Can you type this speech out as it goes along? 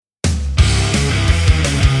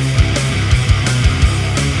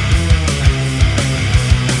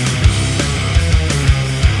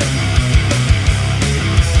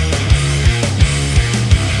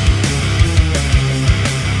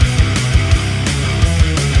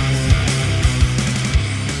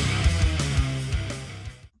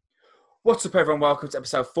What's up, everyone? Welcome to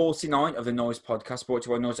episode 49 of the Noise Podcast, brought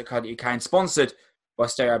to you by Noise.co.uk and sponsored by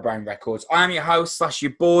Stereo Brain Records. I am your host /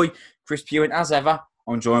 your boy, Chris Pugh, and as ever,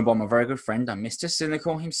 I'm joined by my very good friend and Mr.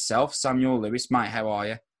 Cynical himself, Samuel Lewis. Mate, how are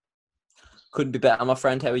you? Couldn't be better, my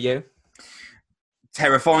friend. How are you?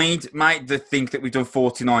 Terrified, mate, to think that we've done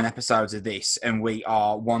 49 episodes of this and we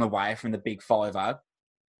are one away from the big 5-0.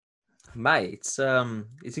 Mate,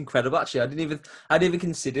 it's incredible actually. I didn't even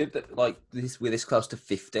consider that we're this close to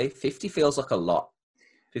 50. 50 feels like a lot.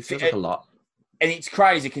 50 feels like a lot. And it's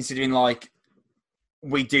crazy considering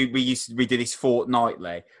we do this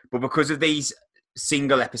fortnightly, but because of these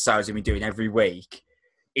single episodes that we're doing every week,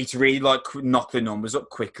 it's really knocked the numbers up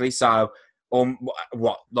quickly. So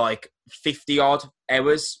 50 odd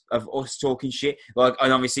hours of us talking shit.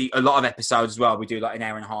 And obviously a lot of episodes as well, we do an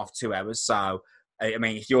hour and a half, 2 hours. So I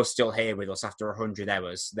mean, if you're still here with us after 100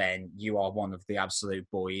 hours, then you are one of the absolute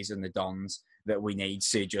boys and the dons that we need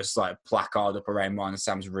to just placard up around mine and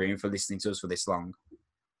Sam's room for listening to us for this long.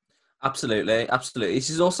 Absolutely.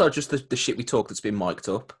 This is also just the shit we talk that's been mic'd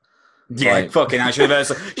up. Yeah, fucking hell. Should have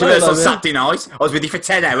heard on Saturday night. I was with you for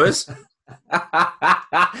 10 hours.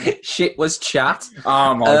 Shit was chat.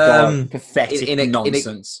 Oh my God. Pathetic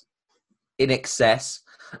nonsense. In excess.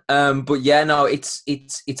 But yeah, no, it's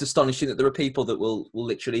astonishing that there are people that will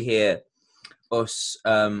literally hear us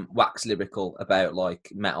wax lyrical about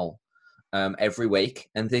metal every week,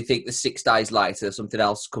 and they think that 6 days later something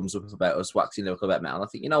else comes up about us waxing lyrical about metal. And I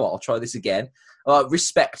think, you know what, I'll try this again.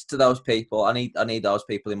 Respect to those people. I need those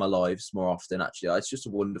people in my lives more often. Actually, it's just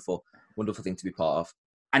a wonderful thing to be part of.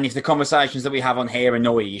 And if the conversations that we have on here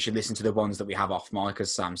annoy you, you should listen to the ones that we have off mic,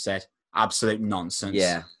 as Sam said. Absolute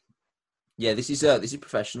nonsense. Yeah, this is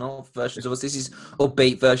professional versions of us. This is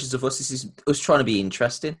upbeat versions of us. This is us trying to be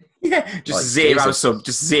interesting. Yeah, just zero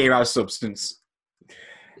substance.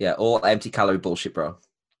 Yeah, all empty calorie bullshit, bro.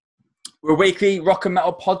 We're a weekly rock and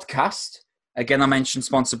metal podcast. Again, I mentioned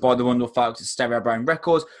sponsored by the wonderful folks at Stereo Brain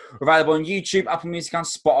Records. We're available on YouTube, Apple Music, and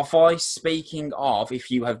Spotify. Speaking of, if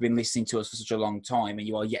you have been listening to us for such a long time and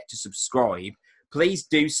you are yet to subscribe, please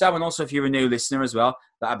do so. And also, if you're a new listener as well,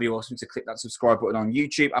 that'd be awesome to click that subscribe button on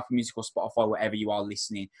YouTube, Apple Music, or Spotify, wherever you are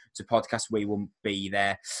listening to podcasts. We will be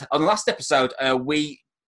there. On the last episode, we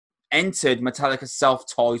entered Metallica's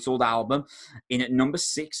self-titled album in at number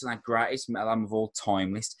 6 on our greatest metal album of all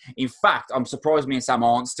time list. In fact, I'm surprised me and Sam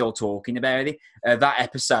aren't still talking about it. That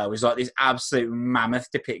episode was this absolute mammoth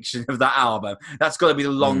depiction of that album. That's got to be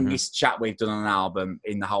the longest chat we've done on an album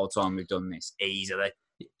in the whole time we've done this, easily.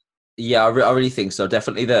 Yeah, I really think so.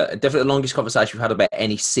 Definitely the longest conversation we've had about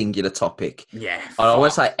any singular topic. Yeah. I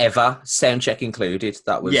won't say ever, soundcheck included.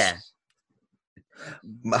 That was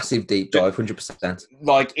massive deep dive, 100%.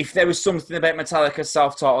 If there was something about Metallica's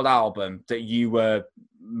self-titled album that you were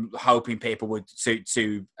hoping people would,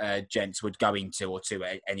 gents would go into, or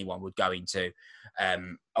anyone would go into,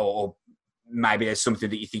 or maybe there's something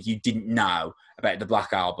that you think you didn't know about the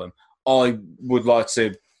Black Album, I would like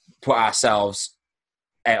to put ourselves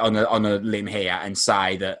on a limb here and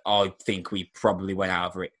say that I think we probably went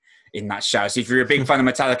over it in that show. So if you're a big fan of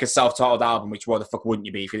Metallica's self-titled album, which why the fuck wouldn't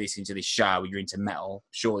you be if you're listening to this show, you're into metal,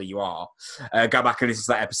 surely you are, go back and listen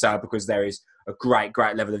to that episode, because there is a great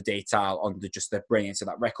level of detail on just the brilliance of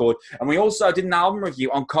that record. And we also did an album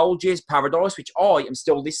review on Cold Year's Paradise, which I am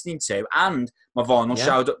still listening to, and my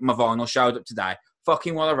vinyl showed up today.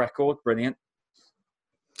 Fucking what a record. Brilliant.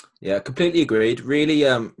 Yeah, completely agreed.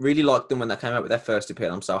 Really liked them when they came out with their first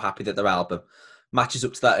appeal. I'm so happy that their album matches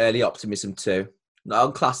up to that early optimism too.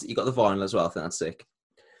 No, classic. You got the vinyl as well. I think that's sick.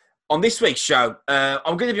 On this week's show,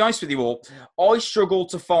 I'm going to be honest with you all. I struggled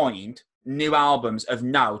to find new albums of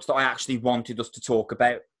note that I actually wanted us to talk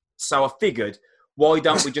about. So I figured, why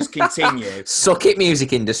don't we just continue? Suck it,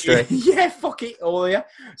 music industry. Yeah, fuck it, all of you.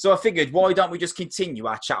 So I figured, why don't we just continue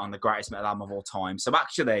our chat on the greatest metal album of all time? So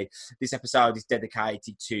actually, this episode is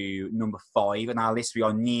dedicated to number 5 on our list. We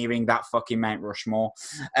are nearing that fucking Mount Rushmore.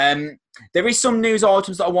 There is some news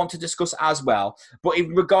items that I want to discuss as well. But in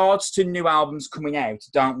regards to new albums coming out,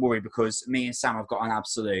 don't worry, because me and Sam have got an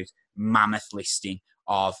absolute mammoth listing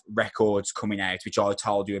of records coming out, which I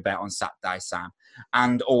told you about on Saturday, Sam.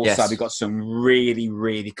 And also, we've got some really,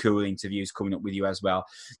 really cool interviews coming up with you as well.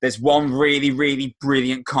 There's one really, really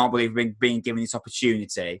brilliant, can't believe we've been given this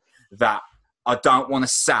opportunity, that I don't want to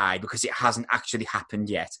say because it hasn't actually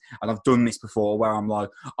happened yet. And I've done this before where I'm like,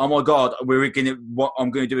 oh my God, I'm going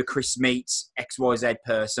to do a Chris Meets XYZ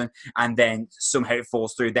person. And then somehow it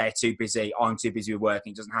falls through. They're too busy. I'm too busy with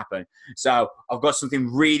working. It doesn't happen. So I've got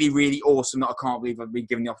something really, really awesome that I can't believe I've been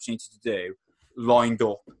given the opportunity to do lined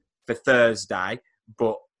up for Thursday.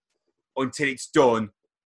 But until it's done,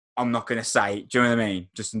 I'm not going to say it. Do you know what I mean?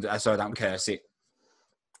 Just so I don't curse it.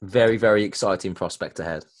 Very, very exciting prospect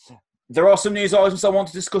ahead. There are some news items I want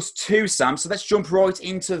to discuss too, Sam. So let's jump right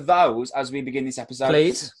into those as we begin this episode.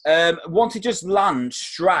 Please. Want to just land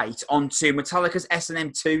straight onto Metallica's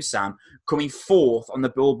S&M 2, Sam, coming fourth on the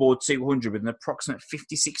Billboard 200 with an approximate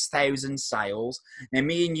 56,000 sales. Now,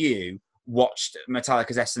 me and you watched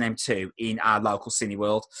Metallica's S&M 2 in our local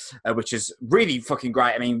Cineworld, which is really fucking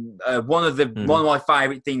great. I mean, one of my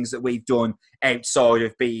favourite things that we've done outside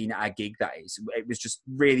of being at a gig, that is. It was just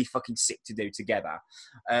really fucking sick to do together.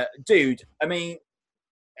 Dude, I mean,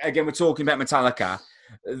 again, we're talking about Metallica.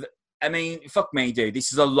 I mean, fuck me, dude.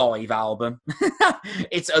 This is a live album.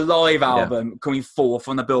 It's a live album coming fourth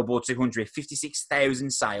on the Billboard 200,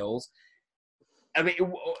 56,000 sales. I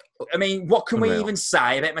mean, what can we even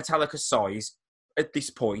say about Metallica's size at this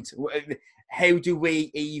point? How do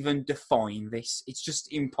we even define this? It's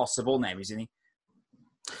just impossible now, isn't it?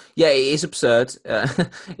 Yeah, it is absurd.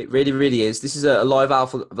 It really, really is. This is a live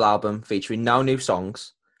album featuring no new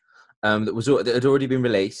songs that had already been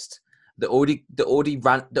released. That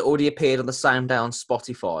already appeared on the same day on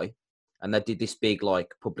Spotify, and they did this big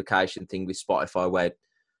like publication thing with Spotify where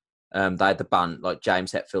they had the band like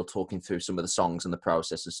James Hetfield talking through some of the songs and the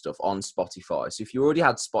process and stuff on Spotify. So if you already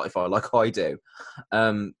had Spotify like I do,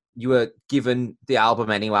 you were given the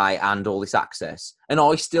album anyway and all this access, and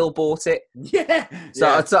I still bought it. Yeah. So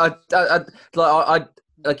I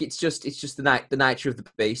it's just the nature of the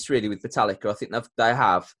beast really with Metallica. I think they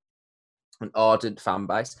have an ardent fan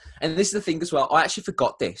base, and this is the thing as well. I actually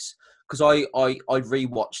forgot this because I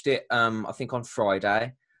rewatched it. I think on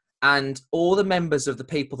Friday. And all the members of the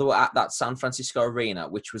people that were at that San Francisco arena,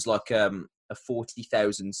 which was like a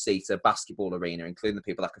 40,000-seater basketball arena, including the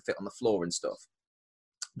people that could fit on the floor and stuff,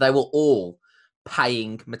 they were all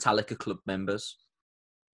paying Metallica club members.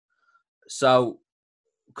 So,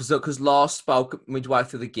 because Lars spoke midway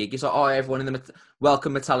through the gig, he's like, "Oh, everyone in the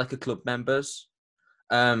welcome Metallica club members."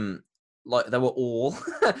 Like they were all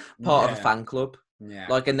part of a fan club. Yeah.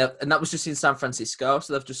 Like, and that was just in San Francisco,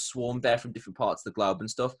 so they've just swarmed there from different parts of the globe and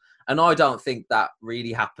stuff. And I don't think that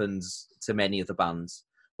really happens to many of the bands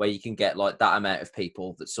where you can get like that amount of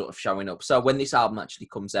people that's sort of showing up. So when this album actually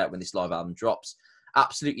comes out, when this live album drops,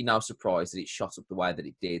 absolutely no surprise that it shot up the way that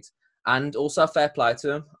it did. And also fair play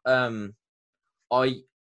to them. I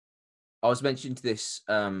was mentioning this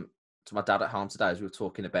to my dad at home today as we were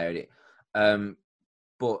talking about it.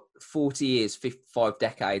 But 40 years, 5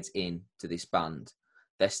 decades into this band,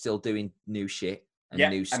 they're still doing new shit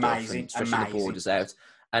and new stuff and stretching the borders out.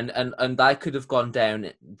 And they could have gone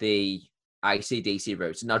down the AC/DC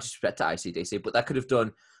route. No disrespect to AC/DC, but they could have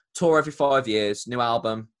done tour every 5 years, new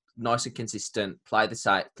album, nice and consistent, play the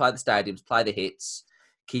stadiums, play the hits,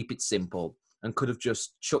 keep it simple, and could have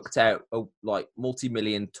just chucked out a like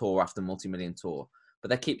multi-million tour after multi-million tour. But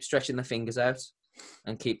they keep stretching their fingers out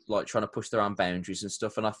and keep like trying to push their own boundaries and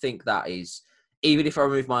stuff. And I think that is, even if I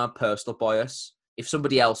remove my own personal bias, if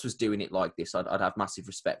somebody else was doing it like this, I'd have massive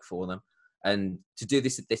respect for them. And to do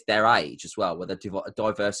this at their age as well, where they're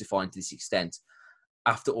diversifying to this extent,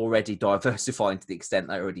 after already diversifying to the extent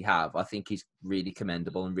they already have, I think is really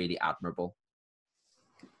commendable and really admirable.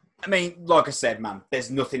 I mean, like I said, man,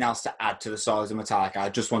 there's nothing else to add to the size of Metallica. I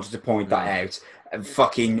just wanted to point that out.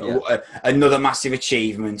 Another massive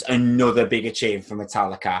achievement, another big achievement for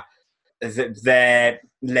Metallica. Their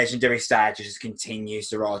legendary stage just continues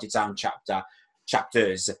to write its own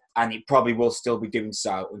chapters, and it probably will still be doing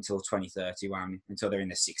so until 2030, until they're in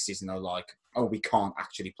their 60s and they're like, oh, we can't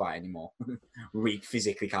actually play anymore. We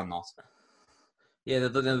physically cannot. Yeah,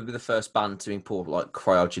 they'll be the first band to import like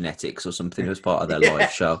cryogenetics or something as part of their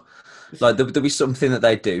live show. Like there'll be something that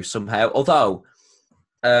they do somehow. Although,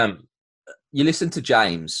 you listen to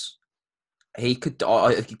James, he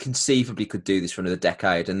conceivably could do this for another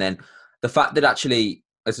decade. And then the fact that actually,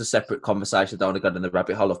 as a separate conversation, I don't want to go down the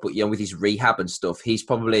rabbit hole of, but with his rehab and stuff, he's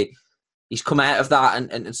come out of that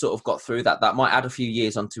and sort of got through that. That might add a few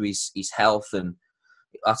years onto his health and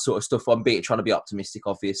that sort of stuff. I'm trying to be optimistic,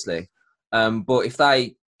 obviously. But if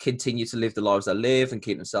they continue to live the lives they live and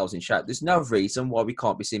keep themselves in shape, there's no reason why we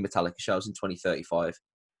can't be seeing Metallica shows in 2035.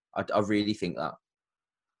 I really think that.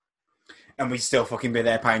 And we'd still fucking be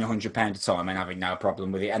there paying £100 a time and having no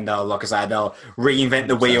problem with it. And they'll, like I said, they'll reinvent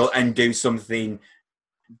the wheel and do something.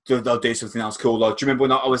 They'll do something else cool. Like, do you remember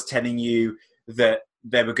when I was telling you that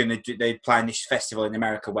they're playing this festival in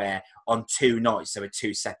America where on 2 nights there were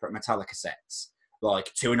 2 separate Metallica sets?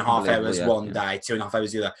 Like 2.5 hours one day, 2.5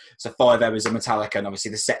 hours the other. So 5 hours of Metallica, and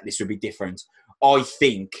obviously the set list would be different. I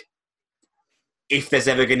think if there's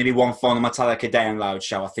ever going to be one final Metallica download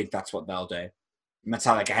show, I think that's what they'll do.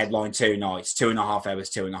 Metallica headline 2 nights, 2.5 hours,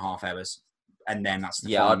 2.5 hours, and then that's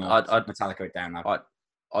the final. Metallica would download.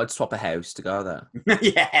 I'd swap a house to go there.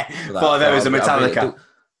 Yeah, 5 hours of Metallica.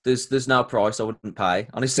 There's no price I wouldn't pay.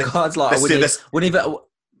 Honestly, God's like I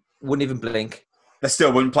wouldn't even blink. They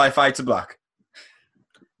still wouldn't play Fade to Black.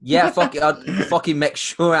 Yeah, I'd fucking make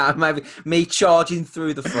sure I maybe me charging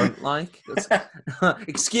through the front like.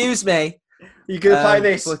 Excuse me. You gonna play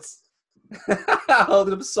this?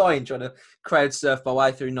 Holding up a sign, trying to crowd surf my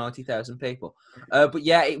way through 90,000 people. But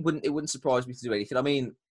yeah, it wouldn't surprise me to do anything. I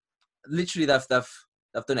mean, literally they've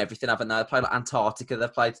done everything, haven't they? They've played like Antarctica.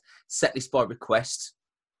 They've played setlist by request,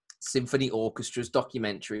 symphony orchestras,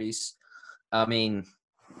 documentaries. I mean,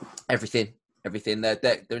 everything.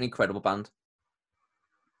 They're an incredible band.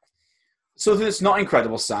 Something that's not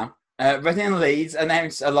incredible, Sam. Reading and Leeds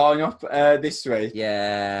announced a lineup this week.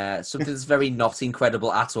 Yeah, something that's very not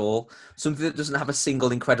incredible at all. Something that doesn't have a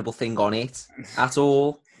single incredible thing on it at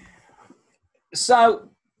all. So,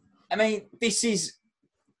 I mean, this is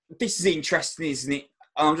interesting, isn't it?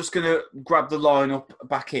 I'm just going to grab the lineup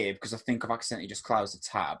back here because I think I've accidentally just closed the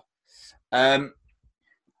tab.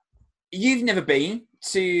 You've never been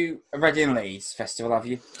to a Reading and Leeds festival, have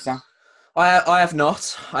you, Sam? I have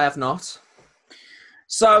not.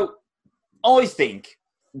 So, I think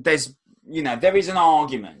there is an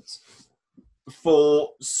argument for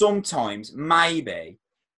sometimes maybe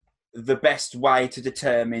the best way to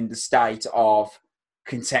determine the state of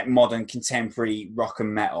modern contemporary rock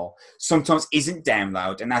and metal sometimes isn't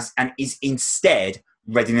download and is instead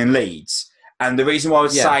Reading and Leeds. And the reason why I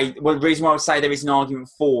would say there is an argument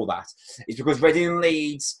for that is because Reading and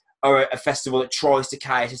Leeds are a festival that tries to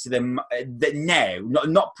cater to them that now,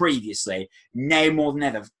 not previously, now more than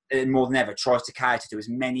ever tries to cater to as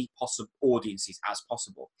many possible audiences as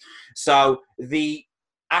possible. So the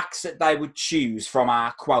acts that they would choose from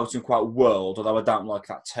our quote unquote world, although I don't like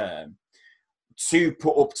that term, to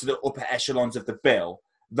put up to the upper echelons of the bill,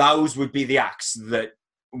 those would be the acts that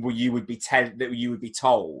you would be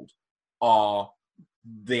told are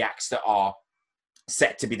the acts that are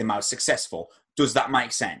set to be the most successful. Does that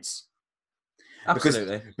make sense?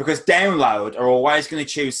 Absolutely. Because Download are always going to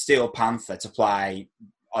choose Steel Panther to play,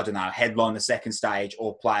 I don't know, headline the second stage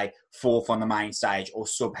or play fourth on the main stage or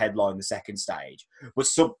sub-headline the second stage. But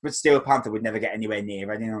Steel Panther would never get anywhere near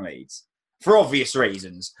Reading and Leeds. For obvious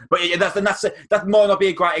reasons. But that might not be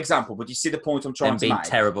a great example, but you see the point I'm trying to make. Being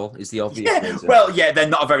terrible is the obvious reason. Well, yeah, they're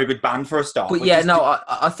not a very good band for a start. But yeah, no,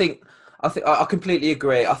 I think I completely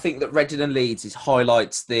agree. I think that Reading and Leeds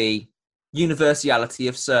highlights the universality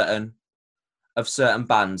of certain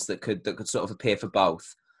bands that could sort of appear for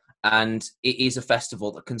both, and it is a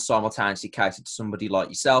festival that can simultaneously cater to somebody like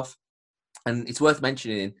yourself. And it's worth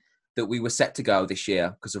mentioning that we were set to go this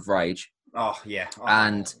year because of Rage. Oh yeah,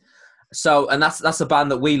 and that's a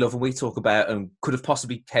band that we love and we talk about and could have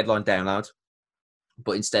possibly headlined Download,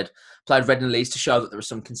 but instead played Reading and Leeds to show that there are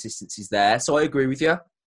some consistencies there. So I agree with you.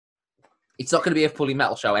 It's not going to be a fully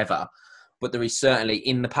metal show ever, but there is certainly,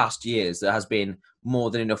 in the past years, there has been more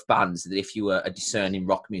than enough bands that if you were a discerning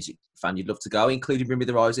rock music fan, you'd love to go, including Bring Me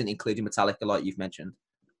the Horizon, including Metallica, like you've mentioned.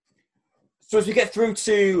 So as we get through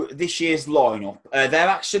to this year's lineup, they've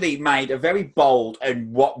actually made a very bold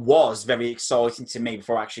and what was very exciting to me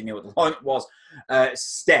before I actually knew what the lineup was,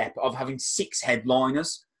 step of having 6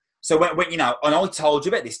 headliners. So when and I told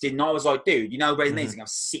you about this, didn't I? I was like, dude, Reading and Leeds have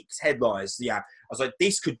 6 headliners. Yeah, I was like,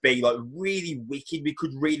 this could be like really wicked. We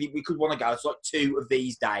could want to go to like 2 of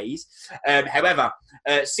these days. However,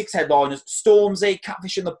 6 headliners: Stormzy,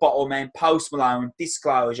 Catfish and the Bottlemen, Post Malone,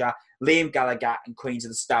 Disclosure, Liam Gallagher, and Queens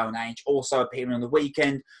of the Stone Age also appearing on the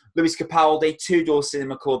weekend. Lewis Capaldi, Two Door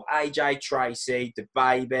Cinema Club, AJ Tracey,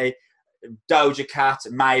 DaBaby, Doja Cat,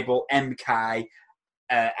 Mabel, MK.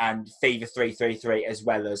 And Fever 333, as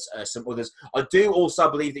well as some others. I do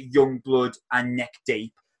also believe that Youngblood and Neck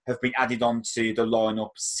Deep have been added onto the lineup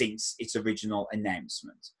since its original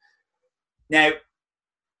announcement. Now,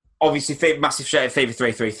 obviously, massive shout out Fever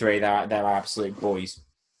 333. They're absolute boys.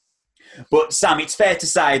 But Sam, it's fair to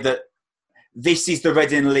say that this is the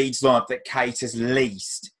Reading and Leeds lineup that caters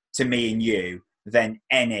least to me and you than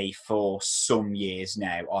any for some years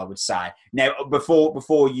now, I would say. Now,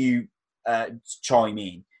 before you chime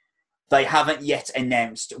in, they haven't yet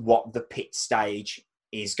announced what the pit stage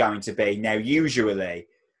is going to be. Now, usually,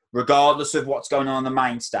 regardless of what's going on the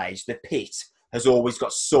main stage, the pit has always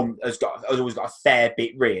got a fair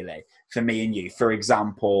bit, really, for me and you. For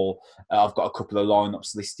example, I've got a couple of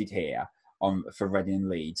lineups listed here for Reading and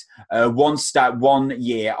Leeds. 1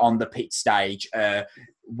 year on the pit stage,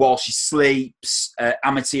 While She Sleeps,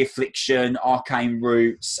 Amity Affliction, Arcane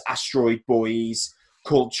Roots, Asteroid Boys,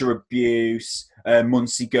 culture abuse,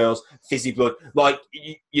 Muncie Girls, Fizzy Blood. Like,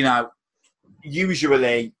 you know,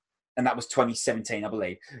 usually, and that was 2017, I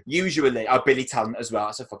believe. Usually, Billy Talent as well.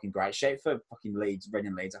 That's a fucking great shape for fucking Leeds,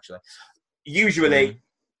 Reading Leeds, actually. Usually,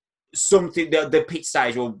 something, the pit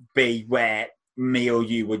stage will be where me or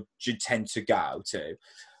you would tend to go to.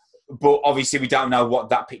 But obviously, we don't know what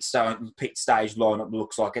that pit stage lineup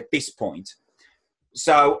looks like at this point.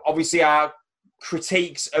 So, obviously, our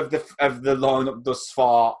critiques of the lineup thus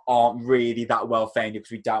far aren't really that well founded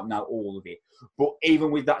because we don't know all of it. But even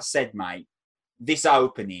with that said, mate, this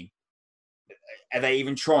opening, are they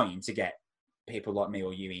even trying to get people like me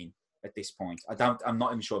or you in at this point? I'm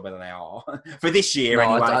not even sure whether they are for this year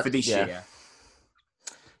anyway. For this year.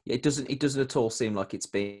 Yeah, it doesn't at all seem like it's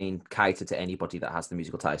been catered to anybody that has the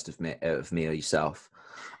musical taste of me or yourself.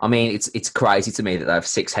 I mean, it's crazy to me that they have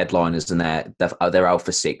 6 headliners and they're out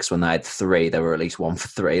for 6 when they had 3. They were at least 1 for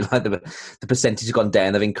 3. Like the percentage has gone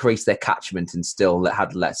down. They've increased their catchment and still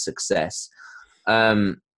had less success.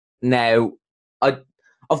 Now, I've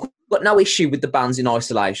got no issue with the bands in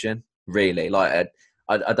isolation. Really, like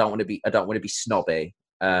I don't want to be snobby.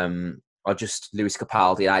 Lewis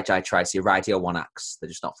Capaldi and AJ Tracey are Radio 1 acts. They're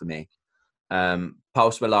just not for me.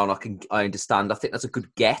 Post Malone, I understand. I think that's a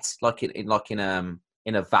good get, like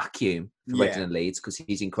in a vacuum for Reading and Leeds because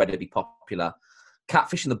he's incredibly popular.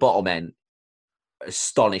 Catfish and the Bottlemen,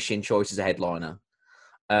 astonishing choice as a headliner.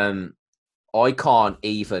 I can't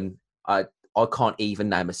even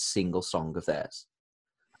name a single song of theirs.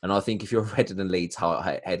 And I think if you're a Reading and Leeds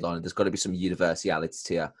headliner, there's got to be some universality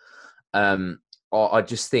to you. I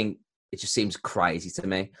just think it just seems crazy to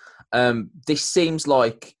me. This seems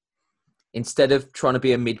like instead of trying to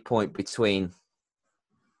be a midpoint between,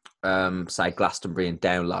 say, Glastonbury and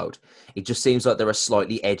Download, it just seems like they're a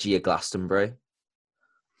slightly edgier Glastonbury.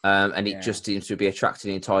 And it just seems to be attracting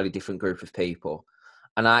an entirely different group of people.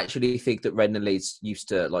 And I actually think that Reading and Leeds used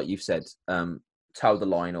to, like you've said, toe the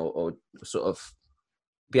line or sort of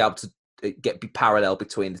be able to be parallel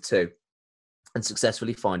between the two and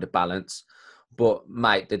successfully find a balance. But,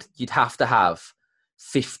 mate, you'd have to have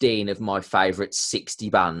 15 of my favourite 60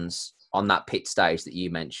 bands on that pit stage that you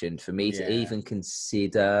mentioned for me to even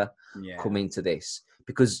consider coming to this.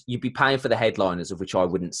 Because you'd be paying for the headliners, of which I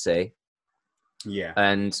wouldn't see. Yeah.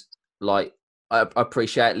 And, like, I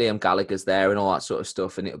appreciate Liam Gallagher's there and all that sort of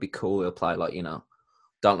stuff, and it'll be cool. He'll play, like, you know,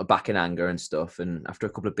 Don't Look Back in Anger and stuff. And after a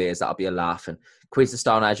couple of beers, that'll be a laugh. And Queens of the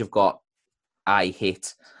Stone Age have got a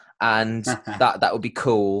hit. And that would be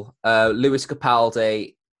cool. Lewis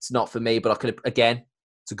Capaldi, it's not for me, but I could, again,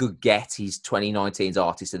 it's a good get. He's 2019's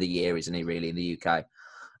Artist of the Year, isn't he, really, in the UK?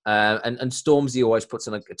 And Stormzy always puts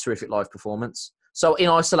on a terrific live performance. So in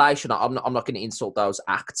isolation, I'm not going to insult those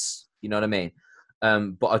acts. You know what I mean?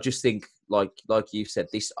 But I just think, like you said,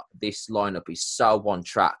 this lineup is so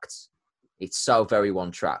one-tracked. It's so very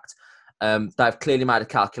one-tracked. They've clearly made a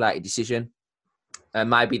calculated decision.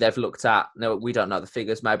 Maybe they've looked at, no, we don't know the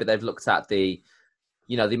figures. Maybe they've looked at the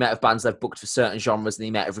amount of bands they've booked for certain genres and the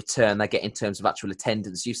amount of return they get in terms of actual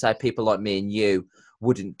attendance. You say people like me and you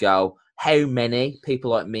wouldn't go. How many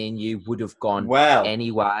people like me and you would have gone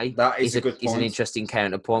anyway? That is a good point. Is an interesting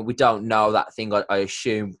counterpoint. We don't know that thing. I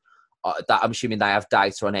assume I'm assuming they have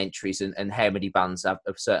data on entries and how many bands have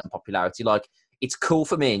of certain popularity. Like, it's cool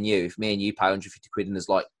for me and you. If me and you pay 150 quid and there's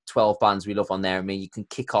like 12 bands we love on there, I mean, you can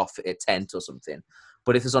kick off at a tent or something.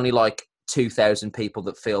 But if there's only like 2,000 people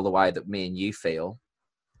that feel the way that me and you feel,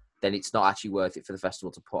 then it's not actually worth it for the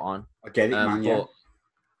festival to put on. I get it, man. Yeah.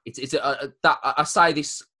 That I say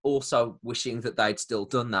this also wishing that they'd still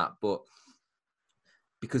done that, but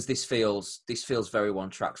because this feels very one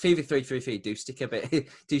track. Fever 333 do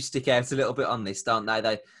stick out a little bit on this, don't they?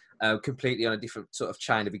 They completely on a different sort of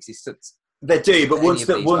chain of existence. They do, but once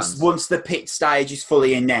the pit stage is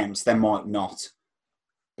fully announced, they might not.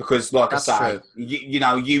 Because, like that's I say,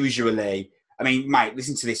 usually, I mean, mate,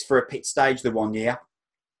 listen to this. For a pit stage, the 1 year,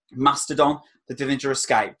 Mastodon, the Dillinger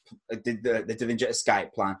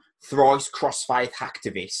Escape Plan, Thrice, Crossfaith,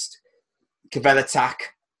 Hacktivist, Cavell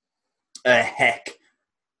Attack, Heck,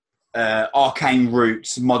 Arcane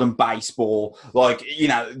Roots, Modern Baseball, like,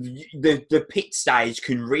 the pit stage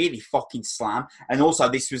can really fucking slam. And also,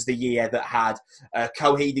 this was the year that had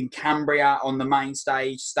Coheed and Cambria on the main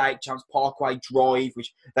stage, State Champs, Parkway Drive,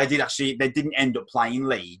 which they didn't end up playing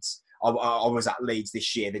Leeds. I was at Leeds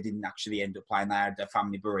this year. They didn't actually end up playing. They had their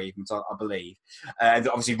family bereavement, I believe.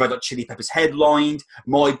 Obviously, Red Hot Chili Peppers headlined.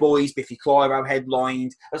 My Boys, Biffy Clyro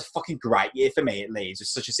headlined. It was a fucking great year for me at Leeds. It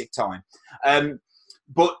was such a sick time.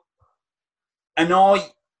 What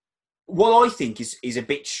I think is a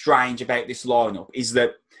bit strange about this lineup is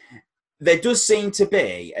that there does seem to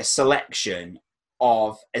be a selection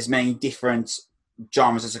of as many different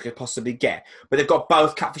genres as I could possibly get. But they've got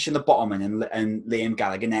both Catfish and the Bottlemen and Liam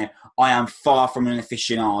Gallagher. Now, I am far from an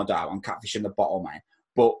aficionado on Catfish and the Bottlemen,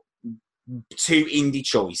 but two indie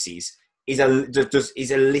choices is a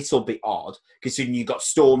little bit odd, considering you've got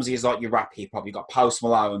Stormzy as like your rap hip hop, you've got Post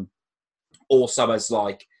Malone also as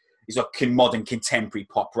like he's like modern contemporary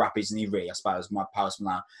pop rap, isn't he? Really, I suppose my Post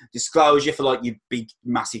Malone. Disclosure for like your big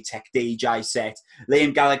massive tech DJ set.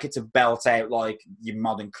 Liam Gallagher to belt out like your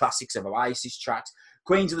modern classics of Oasis tracks.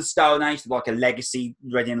 Queens of the Stone Age, like a legacy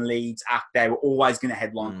Reading Leeds act. They were always going to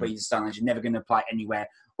headline Queens of the Stone Age. You're never going to play anywhere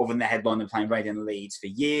other than the headline of playing Reading Leeds for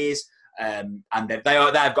years. And they've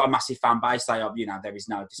got a massive fan base. They are, there is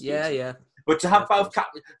no dispute. Yeah. But to have both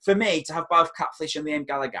for me, to have both Catfish and Liam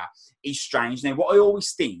Gallagher is strange. Now, what I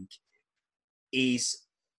always think is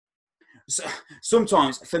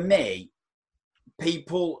sometimes for me,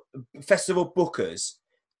 festival bookers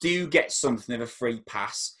do get something of a free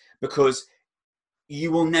pass, because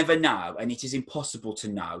you will never know, and it is impossible to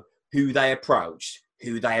know who they approached,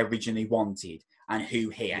 who they originally wanted, and who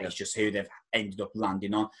here. It's just who they've ended up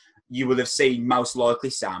landing on. You will have seen, most likely,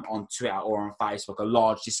 Sam, on Twitter or on Facebook, a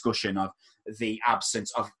large discussion of the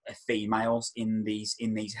absence of females in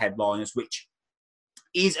these headliners, which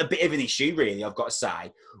is a bit of an issue, really, I've got to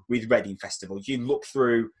say, with Reading Festival. You look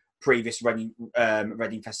through previous Reading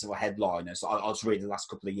Festival headliners, I'll just read the last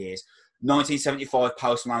couple of years. 1975,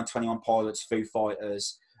 Post Malone, 21 Pilots, Foo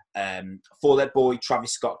Fighters, Fall Out Boy,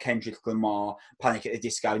 Travis Scott, Kendrick Lamar, Panic at the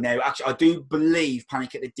Disco. Now, actually, I do believe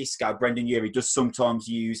Panic at the Disco, Brendan Urie, does sometimes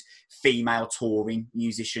use female touring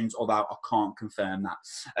musicians, although I can't confirm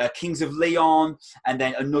that. Kings of Leon, and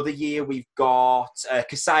then another year we've got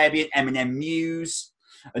Kasabian, Eminem, Muse.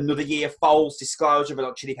 Another year, Foles, Disclosure, Red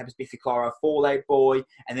Hot Chili Peppers, Biffy Clyro, Fall Out Boy.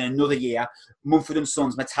 And then another year, Mumford &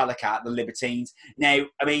 Sons, Metallica, The Libertines. Now,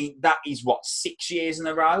 I mean, that is, 6 years in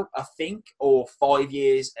a row, I think, or 5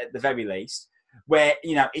 years at the very least, where,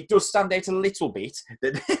 it does stand out a little bit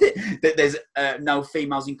that there's no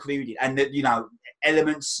females included, and that,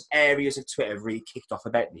 areas of Twitter have really kicked off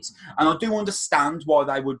about this. And I do understand why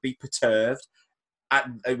they would be perturbed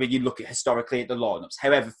when you look at historically at the lineups.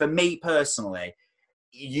 However, for me personally,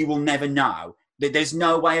 you will never know. There's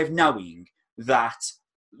no way of knowing that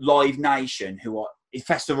Live Nation, who are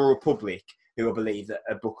Festival Republic, who I believe that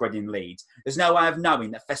are book Reading Leeds, there's no way of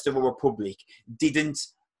knowing that Festival Republic didn't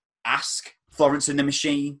ask Florence and the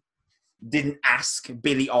Machine, didn't ask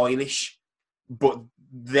Billie Eilish, but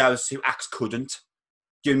those who asked couldn't.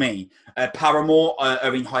 Do you mean? Paramore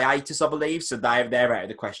are in hiatus, I believe, so they're out of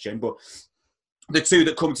the question. But the two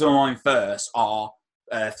that come to mind first are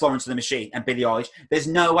Florence and the Machine and Billie Eilish. There's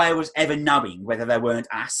no way I was ever knowing whether they weren't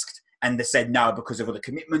asked and they said no because of other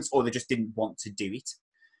commitments, or they just didn't want to do it.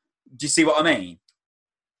 Do you see what I mean?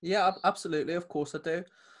 Yeah, absolutely. Of course I do.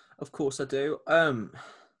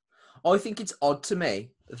 I think it's odd to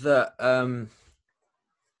me that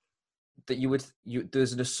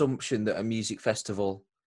there's an assumption that a music festival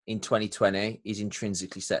in 2020 is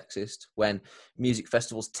intrinsically sexist, when music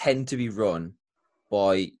festivals tend to be run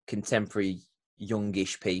by contemporary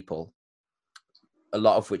youngish people, a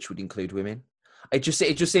lot of which would include women. It just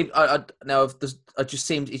seems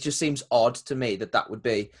odd to me that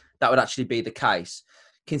would actually be the case,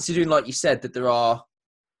 considering, like you said, that there are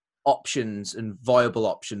options and viable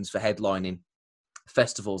options for headlining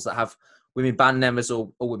festivals that have women band members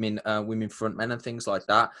or women frontmen and things like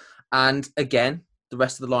that. And again, the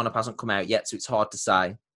rest of the lineup hasn't come out yet, so it's hard to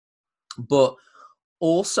say. But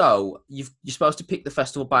also, you're supposed to pick the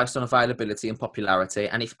festival based on availability and popularity.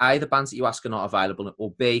 And if A, the bands that you ask are not available,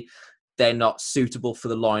 or B, they're not suitable for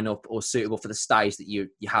the lineup or suitable for the stage that you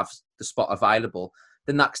have the spot available,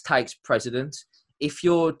 then that takes precedence. If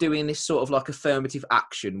you're doing this sort of like affirmative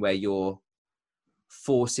action where you're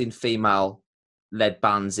forcing female-led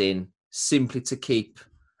bands in simply to keep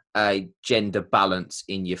a gender balance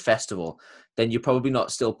in your festival, then you're probably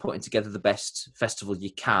not still putting together the best festival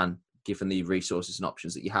you can, given the resources and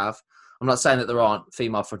options that you have. I'm not saying that there aren't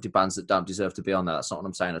female-fronted bands that don't deserve to be on there. That's not what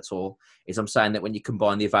I'm saying at all. I'm saying that when you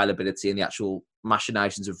combine the availability and the actual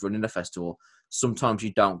machinations of running a festival, sometimes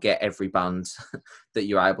you don't get every band that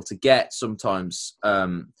you're able to get. Sometimes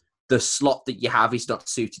the slot that you have is not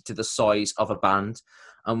suited to the size of a band.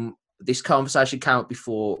 This conversation came up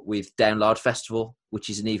before with Download Festival, which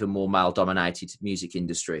is an even more male-dominated music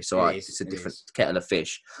industry. So it's a different kettle of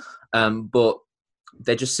fish. But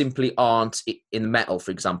there just simply aren't, in metal,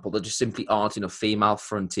 for example, there just simply aren't enough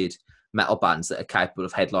female-fronted metal bands that are capable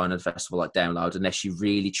of headlining a festival like Download, unless you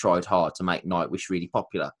really tried hard to make Nightwish really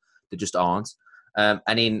popular. There just aren't. And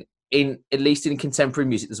in at least in contemporary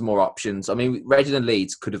music, there's more options. I mean, Reading and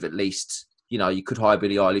Leeds could have at least You know, you could hire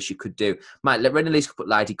Billie Eilish, you could do... Mate, Red and Leeds could put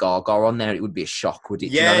Lady Gaga on there, it would be a shock, would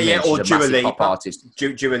it? Yeah, you know what I mean? or She's a Dua massive pop Lipa. artist.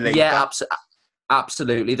 Dua Lipa. Yeah,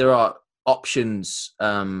 absolutely. There are options. There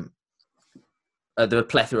are a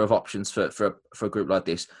plethora of options for a group like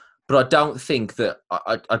this. But I don't think that...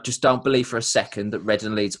 I just don't believe for a second that Red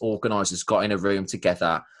and Leeds organisers got in a room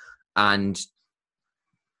together and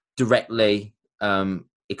directly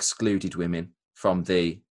excluded women from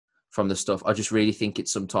the stuff. I just really think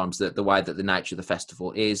it's sometimes the way that the nature of the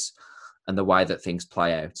festival is and the way that things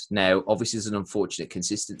play out. Now, obviously, there's an unfortunate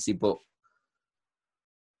consistency, but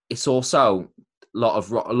it's also a lot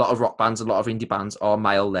of rock bands, a lot of indie bands are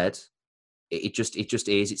male led. It just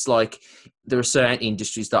is. It's like there are certain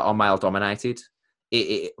industries that are male dominated.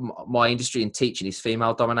 My industry in teaching is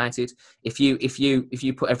female dominated. If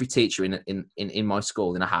you put every teacher in my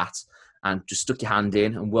school in a hat and just stuck your hand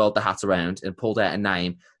in and whirled the hat around and pulled out a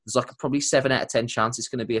name, there's like probably 7 out of 10 chance it's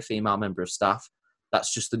going to be a female member of staff.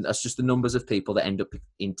 That's just the numbers of people that end up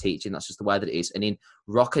in teaching. That's just the way that it is. And in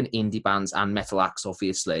rock and indie bands and metal acts,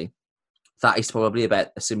 obviously, that is probably about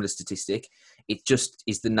a similar statistic. It just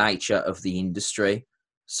is the nature of the industry.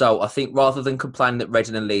 So I think rather than complaining that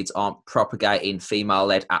Reading and Leeds aren't propagating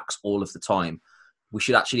female-led acts all of the time, we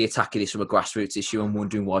should actually attack this from a grassroots issue and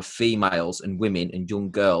wondering why females and women and young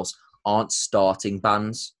girls aren't starting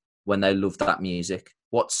bands when they love that music.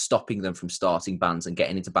 What's stopping them from starting bands and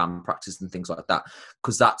getting into band practice and things like that?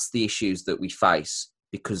 Because that's the issues that we face,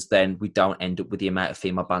 because then we don't end up with the amount of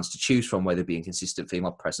female bands to choose from where there being consistent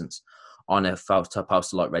female presence on a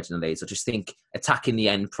poster like Reading and Leeds. I just think attacking the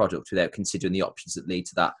end product without considering the options that lead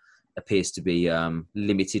to that appears to be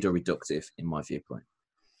limited or reductive in my viewpoint.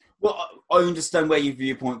 Well, I understand where your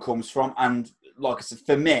viewpoint comes from, and like I said,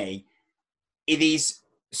 for me, it is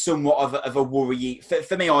somewhat of a worrying...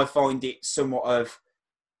 For me, I find it somewhat of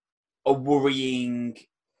a worrying,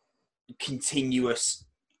 continuous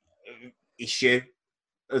issue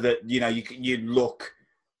that, you know, you look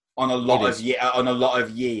on a lot of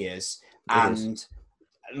years, and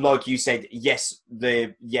like you said, yes,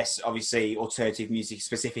 obviously, alternative music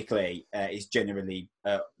specifically is generally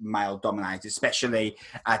male dominated, especially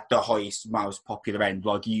at the highest, most popular end.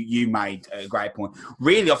 Like you made a great point.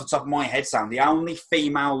 Really, off the top of my head, Sam, the only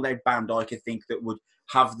female-led band I could think that would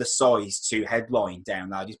have the size to headline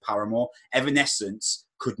Download is Paramore. Evanescence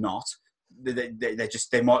could not.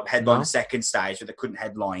 They might headline the second stage, but they couldn't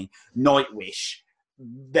headline. Nightwish,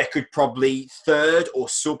 they could probably third or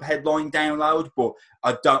sub-headline Download, but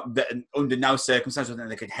I don't. Under no circumstances, I think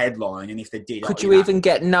they could headline. And if they did, could you even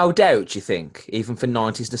get No Doubt? Do you think, even for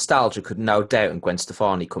 90s nostalgia, could No Doubt and Gwen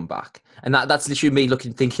Stefani come back? And that's literally me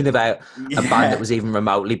thinking about a band that was even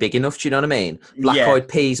remotely big enough. Do you know what I mean? Black Eyed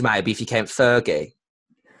Peas, maybe, if you count Fergie.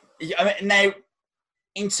 Yeah, I mean, now,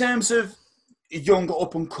 in terms of younger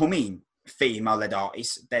up-and-coming female-led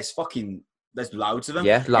artists, there's loads of them.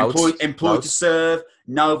 Yeah, loads. Employed to Serve,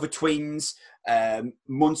 Nova Twins,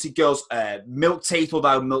 Muncie Girls, Milk Teeth,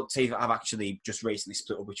 although Milk Teeth have actually just recently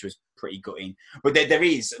split up, which was pretty gutting. But there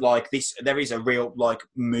is a real like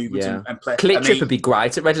movement and play. Click Trip would be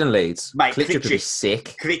great at Reading and Leeds. Mate, Click Trip would be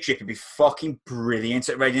sick. Click Trip would be fucking brilliant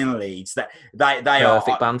at Reading and Leeds. They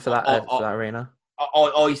perfect band for that arena.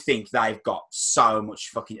 I think they've got so much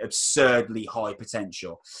fucking absurdly high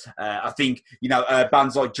potential. I think, you know,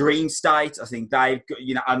 bands like Dream State, I think they've got,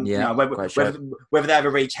 you know, and you know, whether they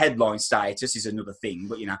ever reach headline status is another thing.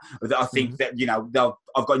 But, you know, I think that, you know,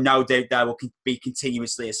 I've got no doubt they will be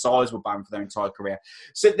continuously a sizable band for their entire career.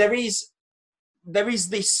 So there is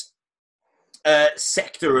this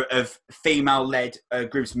sector of female-led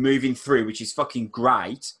groups moving through, which is fucking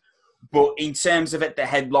great. But in terms of at the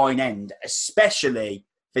headline end, especially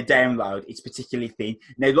for Download, it's particularly thin.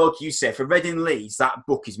 Now, like you said, for Reading and Leeds, that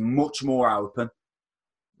book is much more open.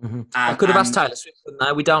 Mm-hmm. I could have asked Taylor Swift, but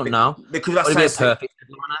no, we don't know. They could have asked Taylor Swift. Perfect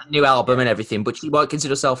new album and everything, but she might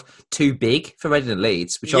consider herself too big for Reading and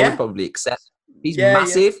Leeds, which I would probably accept. He's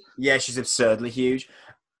massive. Yeah, she's absurdly huge.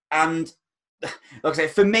 And like I say,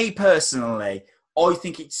 for me personally, I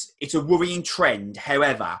think it's a worrying trend.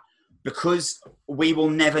 However, because we will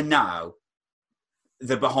never know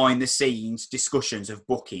the behind-the-scenes discussions of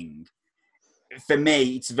booking, for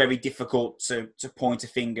me, it's very difficult to point a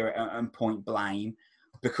finger and point blame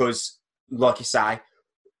because, like you say,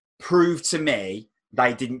 prove to me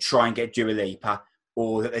they didn't try and get Dua Lipa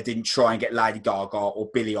or that they didn't try and get Lady Gaga or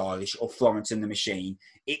Billie Eilish or Florence and the Machine.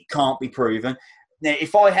 It can't be proven. Now,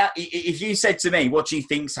 if you said to me, what do you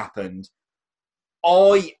think's happened?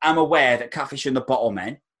 I am aware that Catfish and the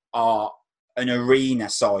Bottlemen are an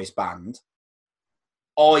arena-sized band.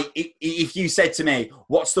 if you said to me,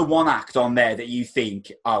 what's the one act on there that you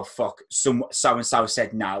think, oh fuck, so and so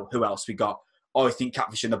said no, who else we got? I think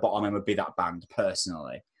Catfish and the Bottom would be that band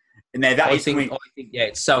personally. And now I think yeah,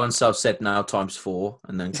 it's so and so said now times 4,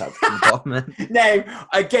 and then Catfish and the Bottom. Now,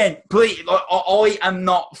 again, please, I am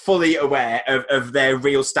not fully aware of their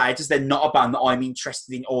real status. They're not a band that I'm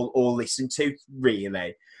interested in or listen to,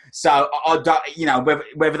 really. So I don't, you know,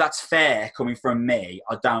 whether that's fair coming from me,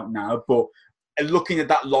 I don't know. But looking at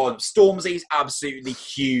that line, Stormzy is absolutely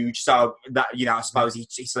huge. So that, you know, I suppose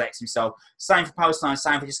he selects himself. Same for Postline,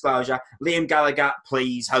 same for Disclosure. Liam Gallagher,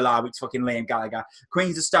 please, hello, it's fucking Liam Gallagher.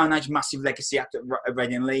 Queens of Stone Age, massive legacy act at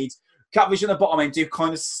Reading Leeds. Catfish on the Bottom end do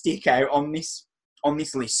kind of stick out on this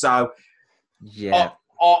list. So yeah,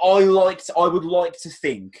 I would like to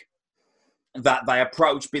think that they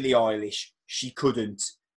approached Billie Eilish. She couldn't,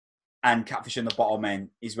 and Catfish on the Bottom end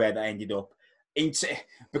is where they ended up.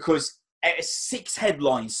 Because 6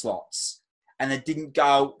 headline slots, and they didn't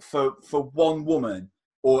go for one woman,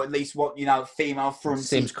 or at least what, you know, female front.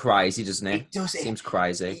 Seems crazy, doesn't it? It does. Seems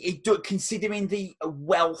crazy. It does, considering the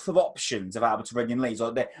wealth of options available to Reading Leeds.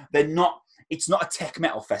 Like they're not. It's not a tech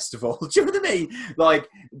metal festival. Do you know what I mean? Like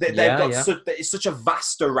they've got such a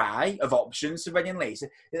vast array of options to Reading Leeds.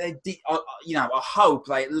 They did, you know, I hope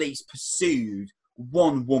they at least pursued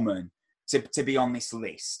one woman to be on this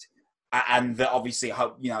list. And that obviously,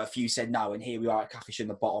 you know, a few said no, and here we are at Catfish in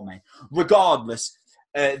the Bottom end. Regardless,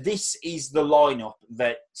 this is the lineup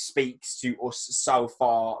that speaks to us so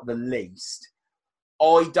far the least.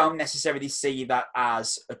 I don't necessarily see that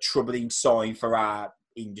as a troubling sign for our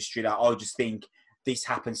industry. That I just think this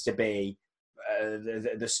happens to be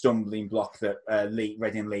the stumbling block that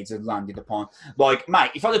Reading Leeds have landed upon. Like,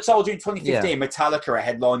 mate, if I'd have told you in 2015 Metallica are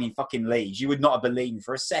headlining fucking Leeds, you would not have believed me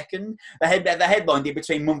for a second. The headline did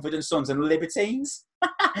between Mumford and Sons and Libertines.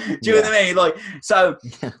 Do you know what I mean? Like, so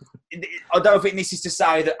I don't think this is to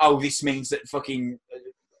say that, oh, this means that fucking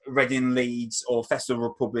Reading Leeds or Festival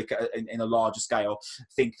Republic in a larger scale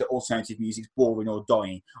think that alternative music's boring or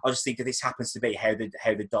dying. I just think that this happens to be how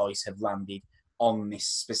the dice have landed on this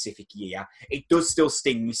specific year. It does still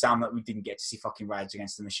sting me, Sam, that we didn't get to see fucking Rage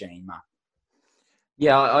Against the Machine, man.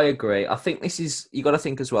 Yeah, I agree. I think this is, you got to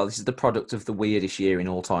think as well, this is the product of the weirdest year in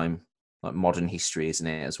all time, like modern history, isn't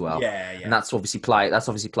it, as well? Yeah. And that's obviously played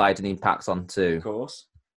an impact onto, of course,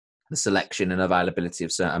 the selection and availability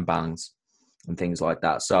of certain bands and things like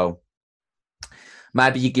that. So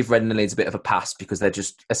maybe you give Reading Leeds a bit of a pass because they're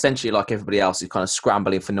just essentially like everybody else is kind of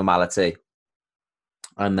scrambling for normality,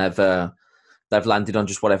 and they've landed on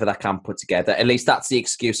just whatever they can put together. At least that's the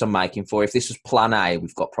excuse I'm making for. If this was plan A,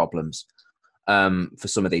 we've got problems for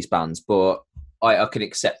some of these bands. But I can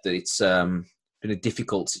accept that it's been a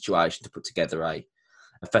difficult situation to put together a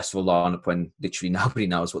festival lineup when literally nobody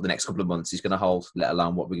knows what the next couple of months is going to hold, let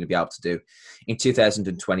alone what we're going to be able to do in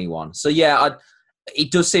 2021. So yeah,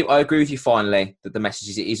 it does seem, I agree with you finally, that the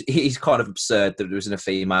message is kind of absurd that there isn't a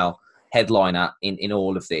female headliner in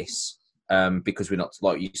all of this. Because we're not,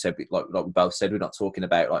 like you said, like we both said, we're not talking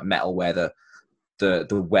about like metal where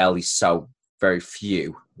the well is so very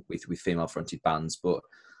few with female fronted bands. But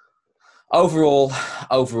overall,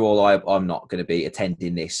 I'm not going to be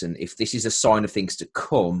attending this. And if this is a sign of things to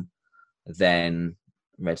come, then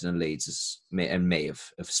Reading and Leeds and me have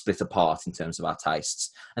split apart in terms of our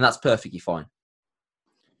tastes, and that's perfectly fine.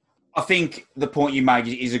 I think the point you made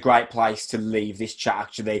is a great place to leave this chat,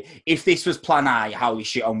 actually. If this was plan A, holy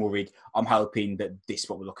shit, I'm worried. I'm hoping that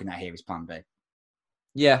what we're looking at here is plan B.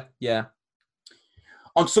 Yeah.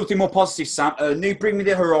 On something more positive, Sam, a new Bring Me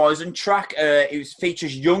The Horizon track. It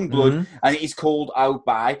features Youngblood, and it is called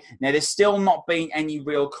Obey. Now, there's still not been any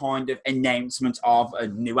real kind of announcement of a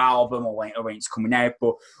new album or when it's coming out,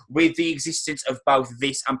 but with the existence of both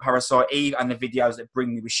this and Parasite Eve and the videos that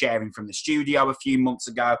Bring Me was sharing from the studio a few months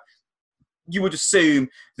ago, you would assume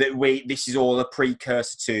that this is all a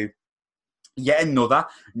precursor to yet another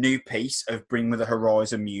new piece of Bring Me The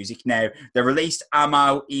Horizon music. Now, they released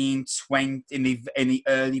Ammo in the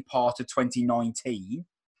early part of 2019.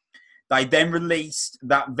 They then released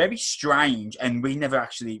that very strange, and we never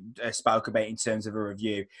actually spoke about it in terms of a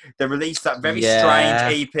review. They released that very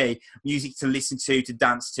strange EP, music to listen to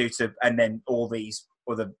dance to, and then all these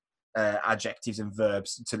other adjectives and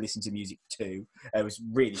verbs to listen to music to. It was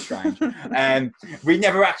really strange. We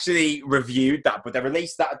never actually reviewed that, but they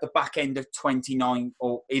released that at the back end of 2019,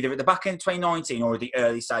 or either at the back end of 2019 or the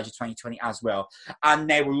early stage of 2020 as well. And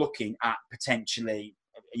they were looking at potentially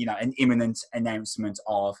an imminent announcement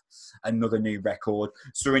of another new record.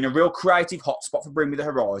 So we're in a real creative hotspot for Bring Me the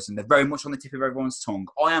Horizon. They're very much on the tip of everyone's tongue.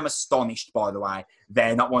 I am astonished, by the way,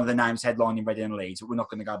 they're not one of the names headlining Reading and Leeds, but we're not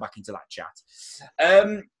going to go back into that chat.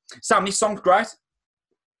 Sam, this song's great.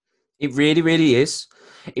 It really, really is.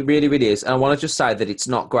 It really, really is. And I want to just say that it's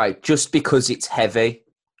not great just because it's heavy.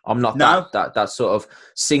 I'm not that sort of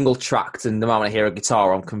single tracked, and the moment I hear a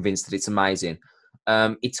guitar, I'm convinced that it's amazing.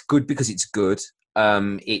 It's good because it's good.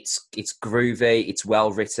 It's groovy. It's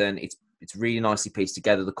well written. It's really nicely pieced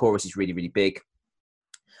together. The chorus is really, really big.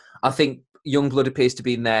 I think Youngblood appears to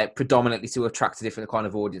be in there predominantly to attract a different kind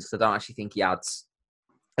of audience, because I don't actually think he adds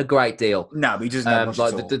a great deal. No, but he doesn't have much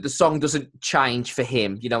at all. The song doesn't change for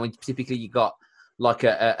him. When typically you got like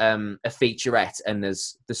a featurette, and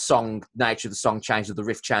there's the song nature of the song changes, or the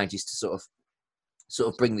riff changes to sort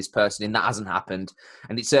of bring this person in. That hasn't happened,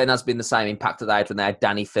 and it certainly has been the same impact that they had when they had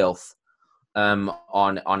Danny Filth on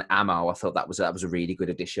Ammo. I thought that was a really good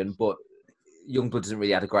addition, but Youngblood doesn't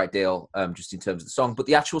really add a great deal just in terms of the song. But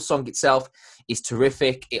the actual song itself is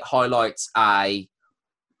terrific. It highlights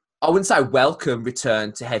I wouldn't say welcome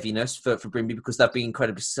return to heaviness for Bring Me, because they've been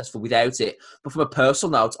incredibly successful without it. But from a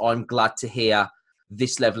personal note, I'm glad to hear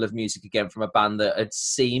this level of music again from a band that had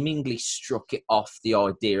seemingly struck it off the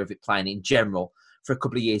idea of it playing in general. For a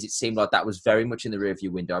couple of years, it seemed like that was very much in the rearview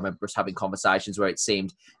window. I remember us having conversations where it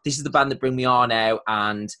seemed, this is the band that Bring Me are now,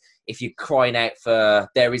 and if you're crying out for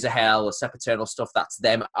There Is a Hell or Sempiternal stuff, that's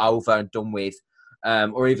them over and done with.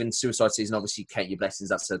 Or even Suicide Season, obviously, Count Your Blessings,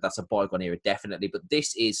 that's a bygone era, definitely. But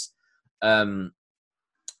this is a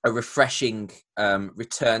refreshing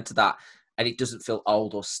return to that, and it doesn't feel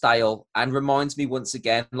old or stale, and reminds me once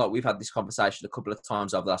again, like we've had this conversation a couple of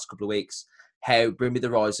times over the last couple of weeks, how Bring Me the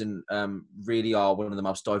Horizon really are one of the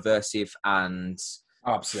most diversive and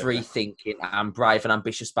free-thinking and brave and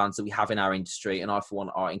ambitious bands that we have in our industry, and I, for one,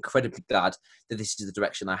 are incredibly glad that this is the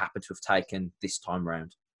direction they happen to have taken this time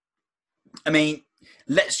round. I mean,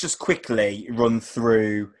 let's just quickly run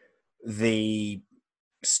through the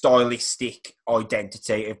stylistic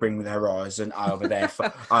identity of Bring Me the Horizon over their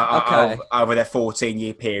over their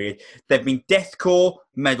 14-year period. They've been deathcore,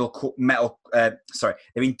 they've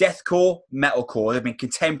been deathcore, metalcore, they've been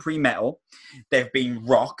contemporary metal, they've been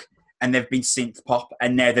rock, and they've been synth pop,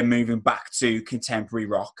 and now they're moving back to contemporary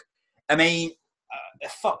rock. I mean,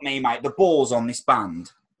 fuck me, mate. The balls on this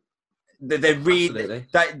band. They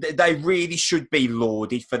really should be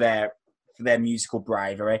lauded for their musical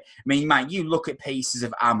bravery. I mean, mate, you look at pieces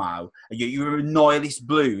of Ammo, you're Nihilist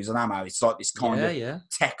Blues on Ammo. It's like this kind of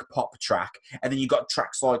tech pop track. And then you've got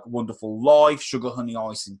tracks like Wonderful Life, Sugar, Honey,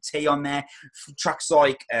 Ice and Tea on there. Tracks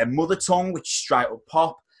like Mother Tongue, which is straight up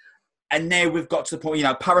pop. And now we've got to the point,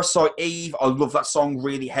 Parasite Eve. I love that song,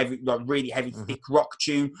 really heavy, thick rock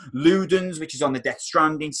tune. Ludens, which is on the Death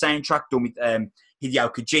Stranding soundtrack, done with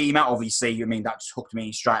Hideo Kojima. Obviously, I mean, that just hooked me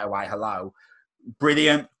in straight away. Hello.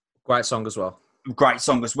 Brilliant. Great song as well.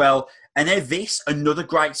 And then this, another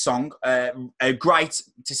great song. Great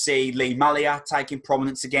to see Lee Malia taking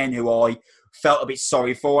prominence again, who I felt a bit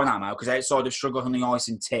sorry for in Ammo, because outside of Sugar, Honey, Ice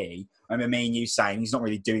and Tea, I remember me and you saying he's not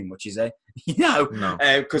really doing much, is he?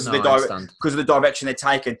 Because of the direction they're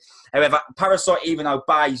taken. However, Parasite even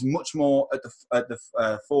obeys much more at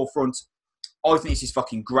the forefront. I think this is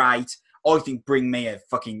fucking great. I think Bring Me are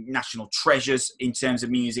fucking national treasures in terms of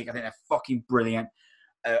music. I think they're fucking brilliant.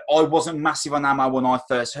 I wasn't massive on Ammo when I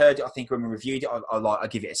first heard it. I think when we reviewed it, I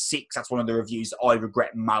give it a 6. That's one of the reviews that I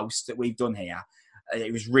regret most that we've done here.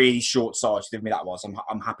 It was really short-sighted of me, that was.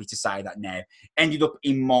 I'm happy to say that now. Ended up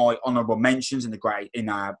in my honourable mentions in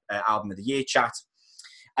our Album of the Year chat.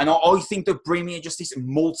 And I think that Bring Me are just this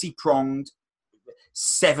multi-pronged,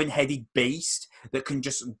 7-headed beast that can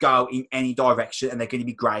just go in any direction, and they're going to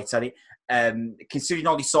be great at it. Considering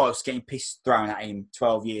all these was getting piss thrown at him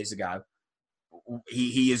 12 years ago,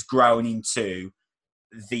 he has grown into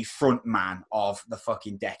the front man of the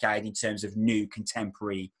fucking decade in terms of new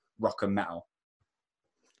contemporary rock and metal.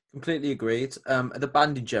 Completely agreed. The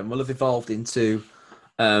band in general have evolved into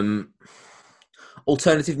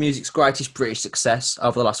alternative music's greatest British success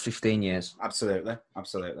over the last 15 years. Absolutely.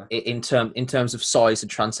 In terms of size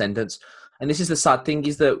and transcendence. And this is the sad thing,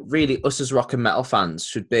 is that really us as rock and metal fans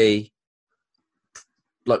should be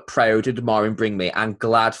like proud and admiring Bring Me and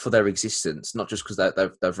glad for their existence, not just because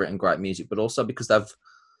they've written great music, but also because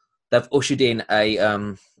they've ushered in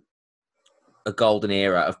a golden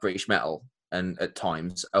era of British metal, and at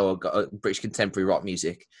times British contemporary rock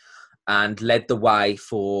music, and led the way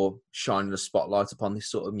for shining a spotlight upon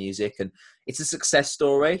this sort of music. And it's a success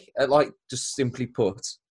story, like, just simply put.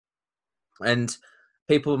 And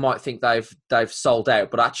people might think they've sold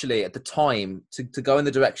out, but actually at the time to go in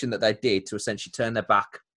the direction that they did, to essentially turn their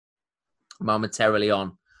back momentarily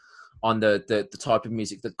on the type of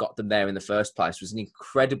music that got them there in the first place, was an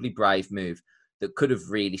incredibly brave move that could have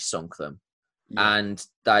really sunk them. Yeah. And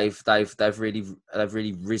they've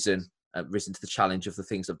really risen to the challenge of the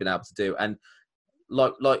things they've been able to do. And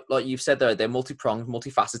like you've said there, they're multi-pronged,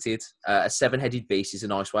 multifaceted. A seven-headed beast is a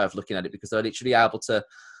nice way of looking at it, because they're literally able to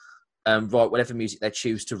write whatever music they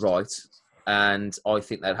choose to write. And I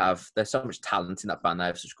think there's so much talent in that band. They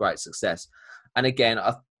have such great success. And again,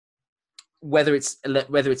 whether it's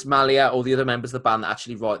Malia or the other members of the band that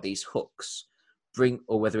actually write these hooks,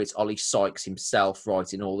 or whether it's Ollie Sykes himself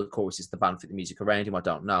writing all the choruses of the band for the music around him, I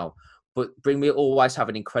don't know. But Bring Me always have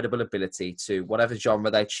an incredible ability to, whatever genre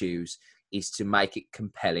they choose, is to make it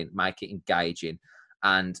compelling, make it engaging,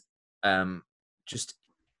 and just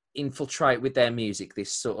infiltrate with their music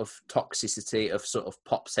this sort of toxicity of sort of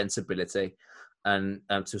pop sensibility, and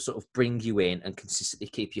to sort of bring you in and consistently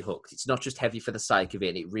keep you hooked. It's not just heavy for the sake of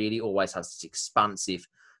it. It really always has this expansive,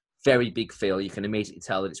 very big feel. You can immediately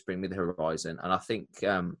tell that it's Bring Me the Horizon. And I think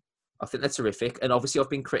they're terrific. And obviously I've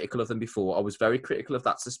been critical of them before. I was very critical of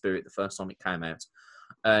That's the Spirit the first time it came out.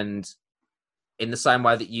 And in the same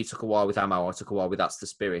way that you took a while with Ammo, I took a while with That's the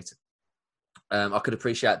Spirit. I could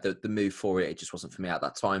appreciate the move for it. It just wasn't for me at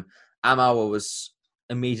that time. Ammo was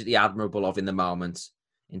immediately admirable of in the moment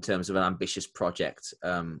in terms of an ambitious project.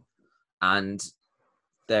 And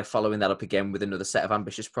they're following that up again with another set of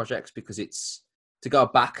ambitious projects, because it's to go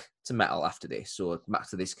back to metal after this, or back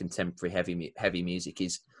to this contemporary heavy music,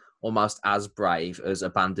 is almost as brave as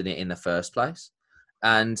abandoning it in the first place.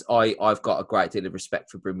 And I've got a great deal of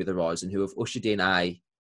respect for Bring Me the Horizon, who have ushered in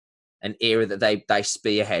an era that they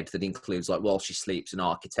spearhead, that includes like While She Sleeps and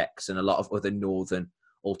Architects and a lot of other northern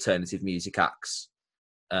alternative music acts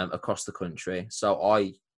across the country. So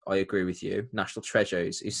I agree with you. National Treasure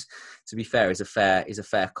is to be fair, is a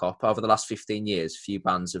fair cop. Over the last 15 years, few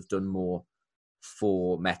bands have done more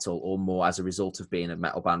for metal, or more as a result of being a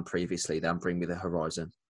metal band previously, than Bring Me the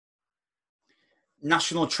Horizon.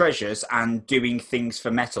 National Treasures and doing things for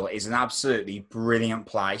metal is an absolutely brilliant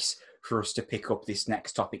place for us to pick up this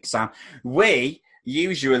next topic, Sam. We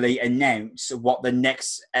usually announce what the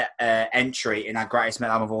next entry in our greatest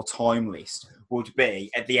metal album of all time list would be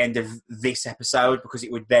at the end of this episode, because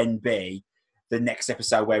it would then be the next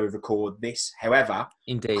episode where we record this. However,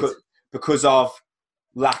 indeed, because of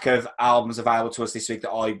lack of albums available to us this week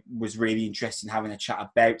that I was really interested in having a chat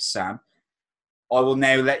about, Sam, I will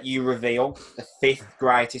now let you reveal the fifth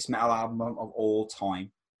greatest metal album of all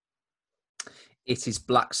time. It is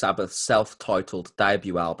Black Sabbath's self-titled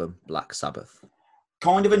debut album, Black Sabbath.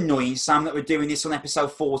 Kind of annoying, Sam, that we're doing this on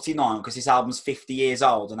episode 49, because this album's 50 years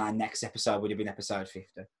old and our next episode would have been episode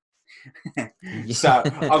 50. So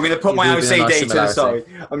I'm going to put my OCD to the side.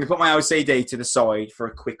 I'm going to put my OCD to the side for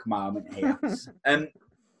a quick moment here.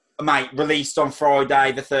 Mate, released on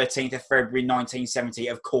Friday the 13th of February 1970.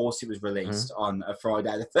 Of course it was released on a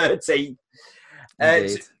Friday the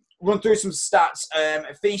 13th. Run through some stats.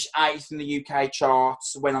 Finished 8th in the UK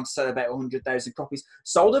charts. Went on to sell about 100,000 copies.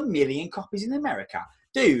 Sold 1 million copies in America.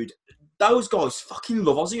 Dude, those guys fucking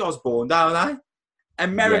love Ozzy Osbourne, don't they?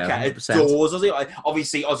 America adores Ozzy.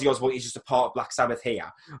 Obviously, Ozzy Osbourne is just a part of Black Sabbath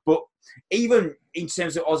here. But even in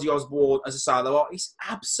terms of Ozzy Osbourne as a solo artist,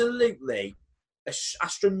 absolutely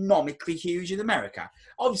astronomically huge in America.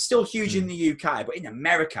 Obviously still huge in the UK, but in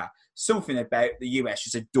America, something about the US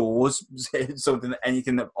just adores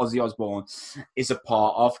anything that Ozzy Osbourne is a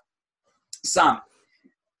part of. Sam,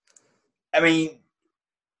 I mean,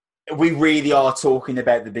 we really are talking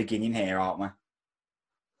about the beginning here, aren't we?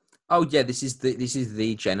 Oh yeah, this is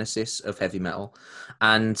the genesis of heavy metal,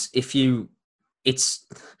 and it's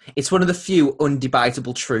one of the few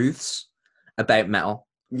undebatable truths about metal.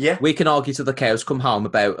 Yeah, we can argue till the cows come home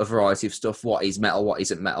about a variety of stuff. What is metal? What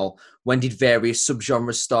isn't metal? When did various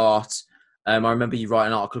subgenres start? I remember you wrote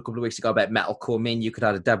an article a couple of weeks ago about metalcore. You could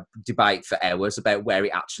have a debate for hours about where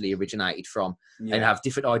it actually originated from, and have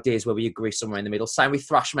different ideas where we agree somewhere in the middle. Same with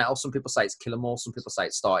thrash metal. Some people say it's Kill 'Em All. Some people say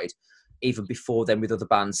it started even before then with other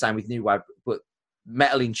bands. Same with New Wave. But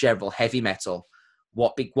metal in general, heavy metal,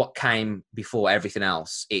 what came before everything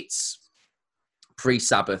else? It's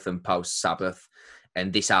pre-Sabbath and post-Sabbath.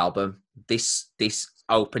 And this album, this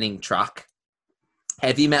opening track,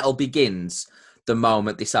 heavy metal begins the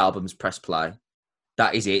moment this album's press play.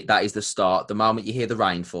 That is it. That is the start. The moment you hear the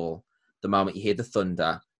rainfall, the moment you hear the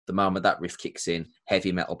thunder, the moment that riff kicks in,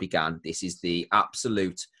 heavy metal began. This is the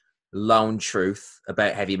absolute lone truth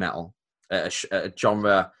about heavy metal. A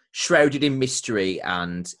genre shrouded in mystery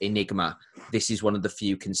and enigma, this is one of the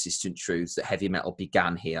few consistent truths that heavy metal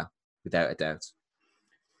began here, without a doubt.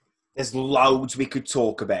 There's loads we could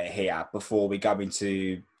talk about here before we go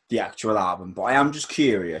into the actual album, but I am just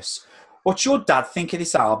curious. What's your dad think of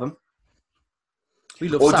this album? We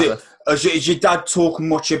love Sabbath. Is your dad talk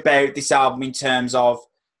much about this album in terms of,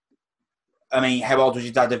 I mean, how old would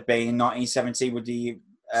your dad have been in 1970? Would he...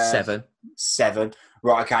 7. 7.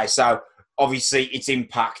 Right, okay. So, obviously, its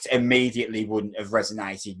impact immediately wouldn't have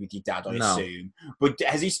resonated with your dad, I assume. But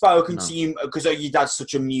has he spoken to you, because your dad's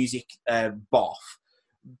such a music boff,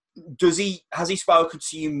 has he spoken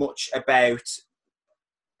to you much about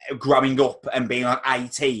growing up and being like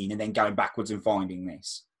 18 and then going backwards and finding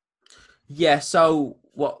this? Yeah, so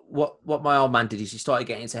what my old man did is he started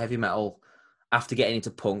getting into heavy metal after getting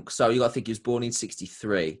into punk. So you got to think he was born in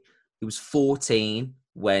 1963. He was 14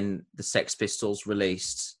 when the Sex Pistols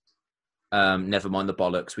released Nevermind the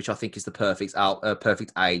Bollocks, which I think is the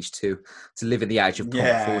perfect age to live in the age of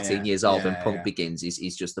punk. 14 years old when punk begins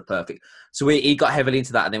is just the perfect. So he got heavily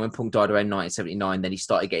into that, and then when punk died around 1979, then he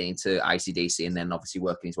started getting into AC/DC, and then obviously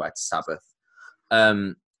working his way to Sabbath.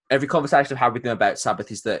 Every conversation I've had with him about Sabbath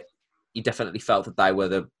is that he definitely felt that they were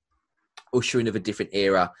the ushering of a different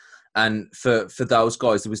era, and for those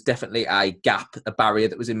guys, there was definitely a gap, a barrier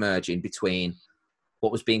that was emerging between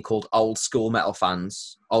what was being called old school metal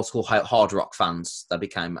fans, old school hard rock fans. They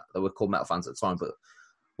were called metal fans at the time, but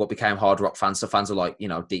what became hard rock fans, so fans are like,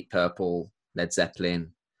 Deep Purple, Led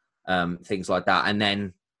Zeppelin, things like that. And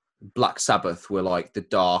then Black Sabbath were like the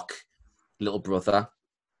dark little brother,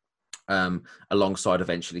 alongside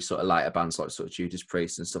eventually sort of later bands like sort of Judas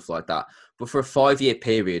Priest and stuff like that. But for a 5-year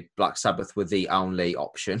period, Black Sabbath were the only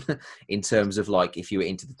option in terms of like if you were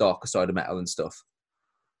into the darker side of metal and stuff.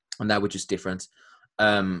 And they were just different.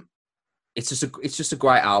 It's just a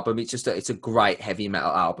great album. It's a great heavy metal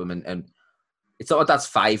album, and it's not my dad's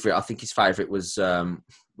favorite. I think his favorite was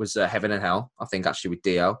Heaven and Hell. I think actually with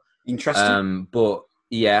Dio. Interesting. But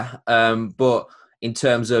in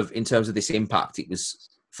terms of this impact, it was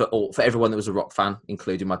for everyone that was a rock fan,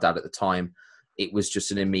 including my dad at the time. It was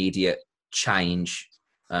just an immediate change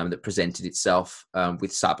that presented itself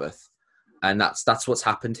with Sabbath, and that's what's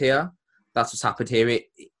happened here. That's what's happened here.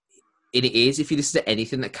 It is, if you listen to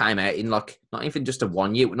anything that came out in like, not even just a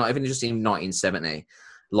 1 year, not even just in 1970,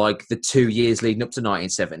 like the 2 years leading up to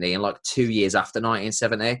 1970 and like 2 years after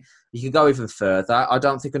 1970, you could go even further. I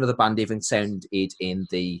don't think another band even sounded in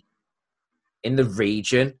the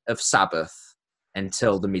region of Sabbath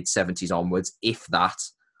until the mid-70s onwards, if that.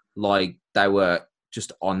 Like, they were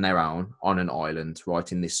just on their own, on an island,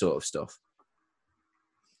 writing this sort of stuff.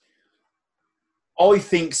 I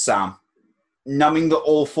think, Sam, knowing that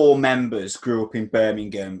all 4 members grew up in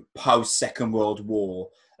Birmingham post-Second World War,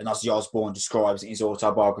 and Ozzy Osbourne describes in his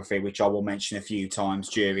autobiography, which I will mention a few times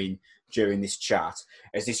during this chat,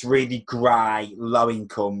 as this really grey,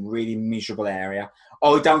 low-income, really miserable area,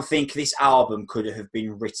 I don't think this album could have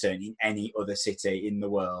been written in any other city in the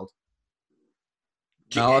world.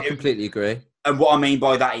 No, I completely agree. And what I mean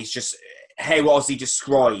by that is just how Ozzy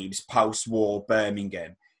describes post-war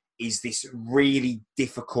Birmingham is this really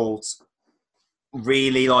difficult,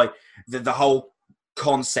 really like the whole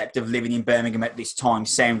concept of living in Birmingham at this time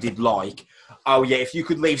sounded like, oh yeah, if you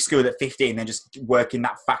could leave school at 15 and just work in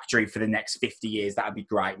that factory for the next 50 years, that'd be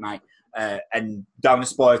great, mate. And don't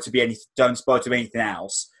aspire to be anything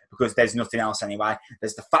else, because there's nothing else anyway.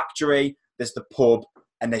 There's the factory, there's the pub,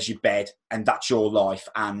 and there's your bed, and that's your life.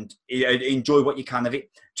 And enjoy what you can of it.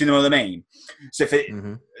 Do you know what I mean? So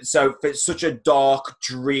so for such a dark,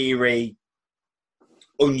 dreary,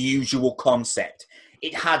 unusual concept,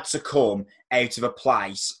 it had to come out of a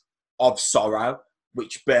place of sorrow,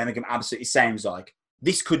 which Birmingham absolutely sounds like.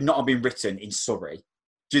 This could not have been written in Surrey.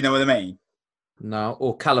 Do you know what I mean? No,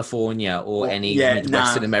 or California, or any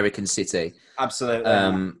Midwestern American city.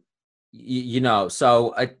 Absolutely.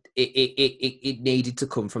 So it needed to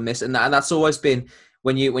come from this, and that's always been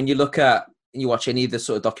when you look at and you watch any of the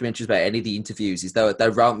sort of documentaries about any of the interviews, is they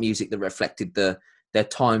wrote music that reflected their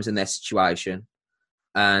times and their situation.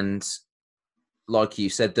 And like you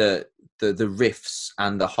said, the riffs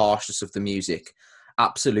and the harshness of the music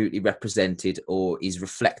absolutely represented or is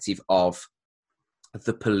reflective of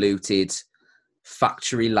the polluted,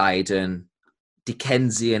 factory-laden,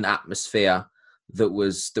 Dickensian atmosphere that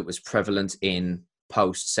was prevalent in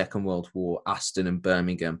post-Second World War Aston and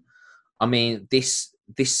Birmingham. I mean, this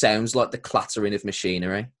sounds like the clattering of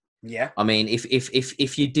machinery. Yeah. I mean,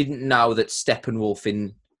 if you didn't know that Steppenwolf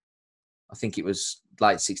in, I think it was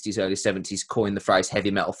late 60s, early 70s, coined the phrase heavy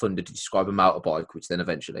metal thunder to describe a motorbike, which then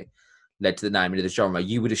eventually led to the naming of the genre,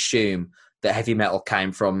 you would assume that heavy metal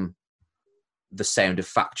came from the sound of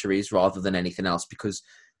factories rather than anything else, because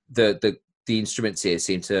the instruments here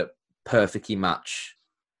seem to perfectly match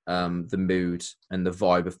the mood and the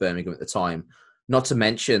vibe of Birmingham at the time. Not to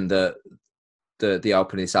mention the opening of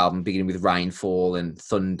this album, beginning with rainfall and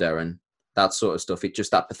thunder and that sort of stuff. It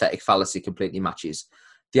just, that pathetic fallacy completely matches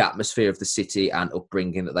the atmosphere of the city and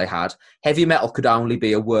upbringing that they had. Heavy metal could only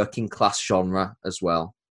be a working class genre as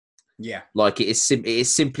well. Yeah. Like it's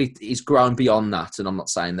grown beyond that. And I'm not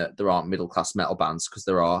saying that there aren't middle class metal bands, because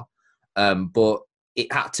there are. But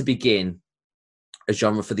it had to begin, a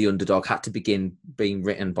genre for the underdog had to begin being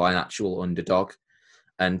written by an actual underdog.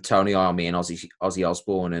 And Tony Iommi and Ozzy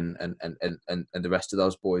Osbourne and the rest of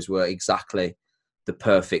those boys were exactly the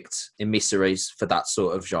perfect emissaries for that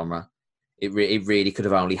sort of genre. It really could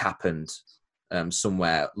have only happened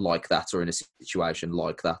somewhere like that, or in a situation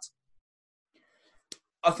like that.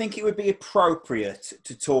 I think it would be appropriate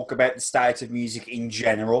to talk about the state of music in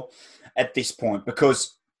general at this point,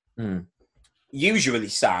 because usually,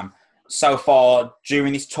 Sam, so far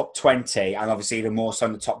during this top 20, and obviously even more so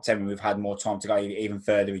in the top 10 when we've had more time to go even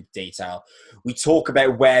further in detail, we talk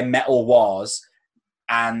about where metal was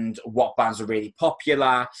and what bands were really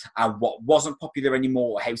popular and what wasn't popular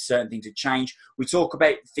anymore, or how certain things had changed. We talk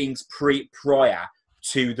about things prior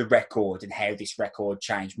to the record and how this record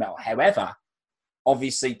changed metal. However,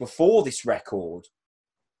 obviously before this record,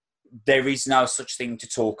 there is no such thing to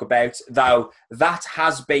talk about, though that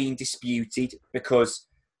has been disputed, because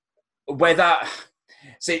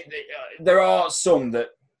there are some that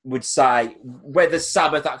would say whether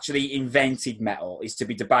Sabbath actually invented metal is to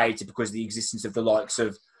be debated, because of the existence of the likes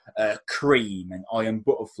of Cream and Iron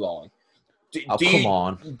Butterfly. Come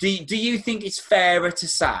on. Do you think it's fairer to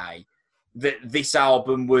say that this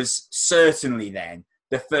album was certainly then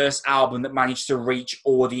the first album that managed to reach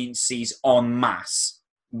audiences en masse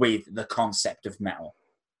with the concept of metal?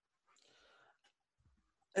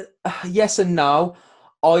 Yes and no.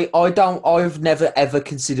 I've never ever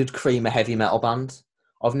considered Cream a heavy metal band.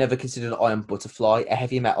 I've never considered Iron Butterfly a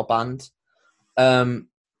heavy metal band.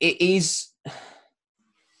 It is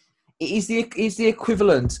the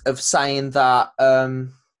equivalent of saying that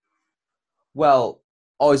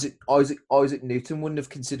Isaac Newton wouldn't have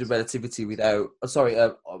considered relativity without.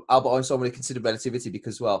 Albert Einstein would have considered relativity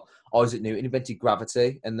because, well, Isaac Newton invented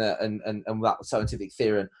gravity, and that scientific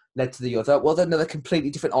theory led to the other. Well, they're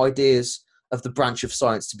completely different ideas of the branch of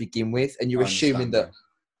science to begin with, and you're assuming that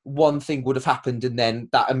one thing would have happened and then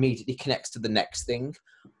that immediately connects to the next thing.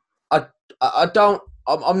 I'm not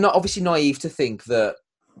obviously naive to think that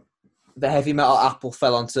the heavy metal apple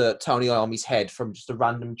fell onto Tony Iommi's head from just a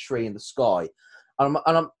random tree in the sky. And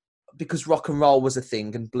I'm because rock and roll was a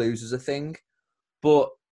thing and blues was a thing, but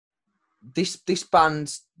this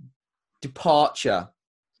band's departure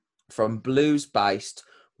from blues-based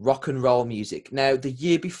rock and roll music. Now, the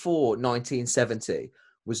year before 1970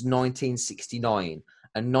 was 1969,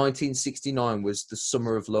 and 1969 was the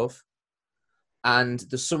Summer of Love. And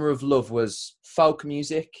the Summer of Love was folk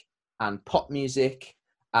music and pop music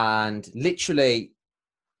and literally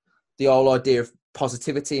the whole idea of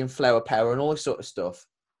positivity and flower power and all this sort of stuff.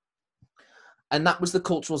 And that was the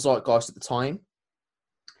cultural zeitgeist at the time.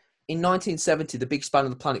 In 1970, the biggest band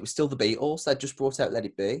on the planet was still the Beatles. They'd just brought out Let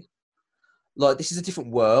It Be. Like, this is a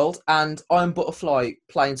different world. And Iron Butterfly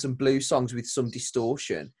playing some blues songs with some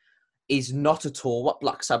distortion is not at all what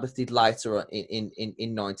Black Sabbath did later in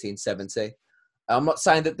 1970. I'm not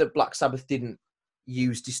saying that the Black Sabbath didn't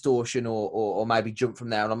use distortion or maybe jump from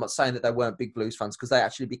there. And I'm not saying that they weren't big blues fans, because they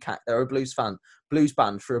actually they were a blues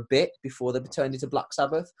band for a bit before they turned into Black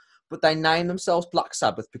Sabbath. But they named themselves Black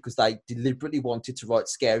Sabbath because they deliberately wanted to write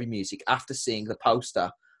scary music after seeing the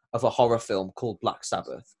poster of a horror film called Black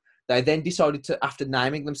Sabbath. They then decided to, after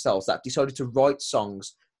naming themselves that, decided to write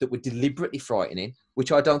songs that were deliberately frightening,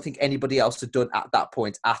 which I don't think anybody else had done at that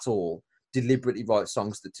point at all. Deliberately write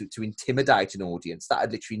songs to intimidate an audience. That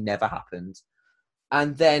had literally never happened.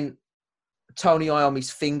 And then Tony Iommi's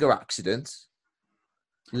finger accident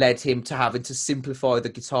led him to having to simplify the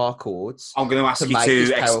guitar chords. I'm going to ask you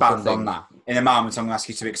to expand on that. In a moment, I'm going to ask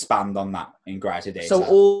you to expand on that in greater detail. So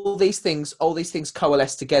all these things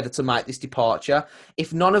coalesce together to make this departure.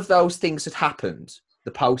 If none of those things had happened,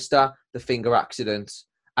 the poster, the finger accident,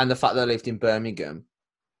 and the fact that I lived in Birmingham,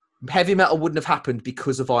 heavy metal wouldn't have happened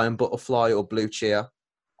because of Iron Butterfly or Blue Cheer.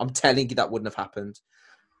 I'm telling you, that wouldn't have happened.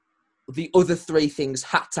 The other three things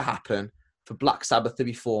had to happen for Black Sabbath to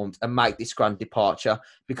be formed and make this grand departure,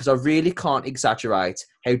 because I really can't exaggerate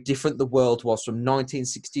how different the world was from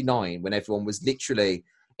 1969, when everyone was literally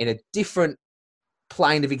in a different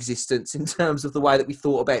plane of existence in terms of the way that we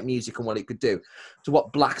thought about music and what it could do to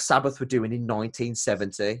what Black Sabbath were doing in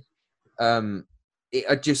 1970. I'm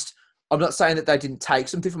not saying that they didn't take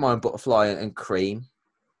something from Iron Butterfly and Cream,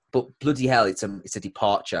 but bloody hell, it's a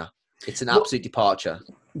departure. It's an absolute departure.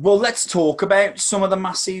 Well, let's talk about some of the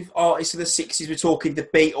massive artists of the 60s. We're talking the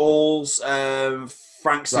Beatles,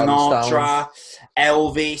 Frank Sinatra,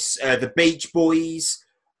 Elvis, the Beach Boys,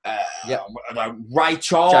 Ray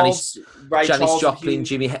Charles, Janis Joplin,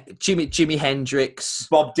 Jimi Hendrix,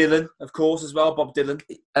 Bob Dylan, of course, as well. Bob Dylan.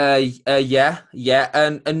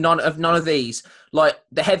 And none of these, like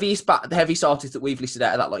the heaviest artist that we've listed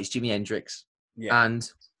out of that lot is Jimi Hendrix, and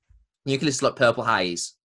you can listen like Purple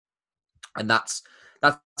Haze, and that's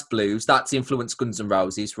blues. That's influenced Guns N'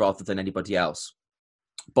 Roses rather than anybody else.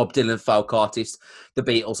 Bob Dylan, folk artist. The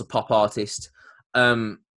Beatles, a pop artist.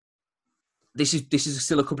 This is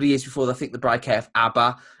still a couple of years before I think the breakout of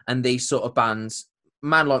ABBA and these sort of bands.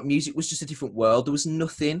 Man, like music was just a different world. There was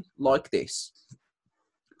nothing like this.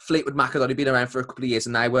 Fleetwood Mac had only been around for a couple of years,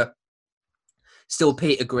 and they were still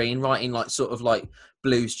Peter Green writing like sort of like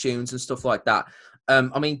blues tunes and stuff like that.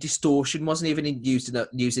 I mean, distortion wasn't even used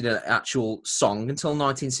in an actual song until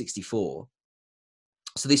 1964.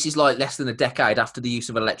 So this is like less than a decade after the use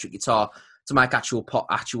of electric guitar to make actual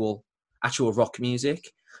rock music.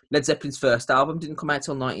 Led Zeppelin's first album didn't come out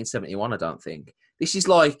till 1971, I don't think. This is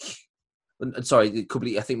like, sorry, it could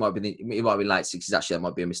be. I think it might be late 60s. Actually, that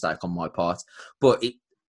might be a mistake on my part. But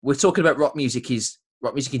we're talking about rock music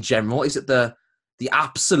in general is at the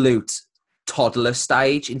absolute toddler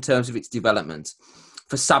stage in terms of its development.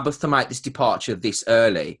 For Sabbath to make this departure this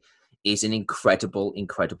early is an incredible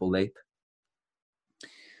leap.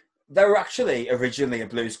 They were actually originally a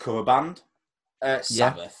blues cover band,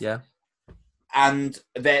 Sabbath. Yeah. And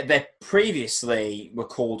they previously were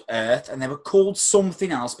called Earth, and they were called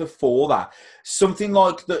something else before that. Something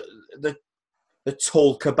like the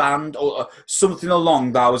Tulka Band or something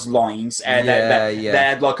along those lines. They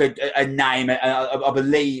had like a name. I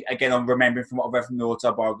believe, again, I'm remembering from what I've read from the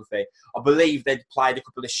autobiography, I believe they'd played a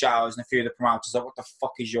couple of shows and a few of the promoters like, what the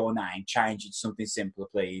fuck is your name? Change it to something simpler,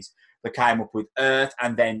 please. They came up with Earth,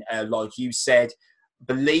 and then, like you said,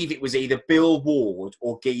 believe it was either Bill Ward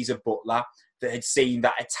or Geezer Butler that had seen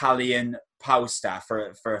that Italian poster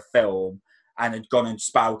for a film and had gone and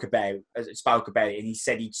spoke about it, and he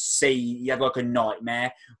said he had like a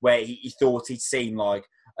nightmare where he thought he'd seen like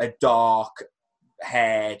a dark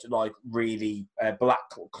haired, like really black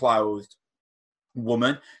clothed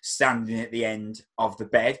woman standing at the end of the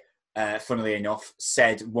bed. Funnily enough,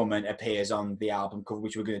 said woman appears on the album cover,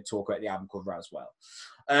 which we're going to talk about the album cover as well.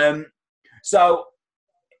 So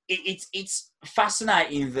it's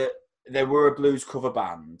fascinating that they were a blues cover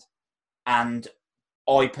band, and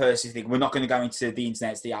I personally think we're not going to go into the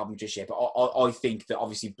internet to the album just yet, but I think that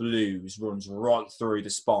obviously blues runs right through the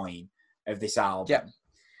spine of this album.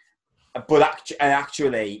 Yeah. But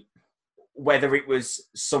actually, whether it was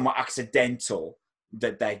somewhat accidental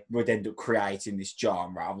that they would end up creating this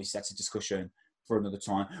genre, obviously that's a discussion for another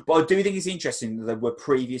time. But I do think it's interesting that they were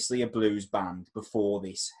previously a blues band before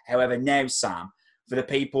this. However, now, Sam, for the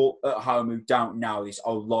people at home who don't know this,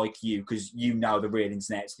 I like you because you know the real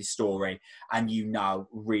internet's this story and you know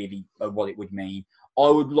really what it would mean. I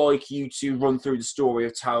would like you to run through the story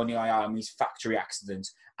of Tony Iommi's factory accident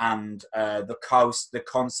and the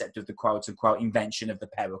concept of the quote-unquote invention of the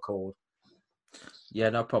power chord. Yeah,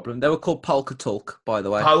 no problem. They were called Polka Tulk, by the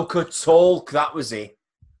way. Polka Tulk, that was it.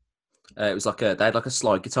 It was like they had like a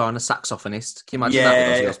slide guitar and a saxophonist. Can you imagine that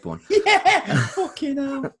with Ozzy Osbourne? Yeah, fucking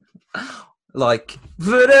hell. Like,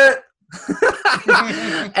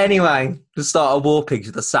 anyway, to start a War Pigs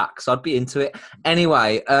with a sax, I'd be into it.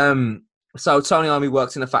 Anyway, so Tony Iommi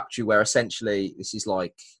worked in a factory where essentially, this is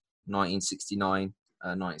like 1969,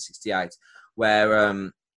 1968,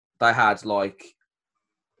 where they had like,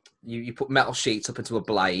 you put metal sheets up into a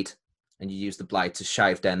blade and you use the blade to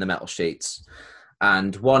shave down the metal sheets.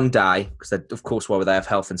 And one day, because of course, why would they have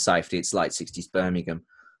health and safety? It's late 60s Birmingham.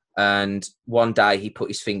 And one day he put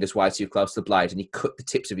his fingers way too close to the blade and he cut the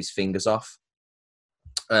tips of his fingers off.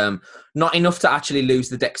 Not enough to actually lose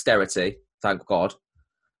the dexterity, thank God,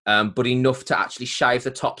 but enough to actually shave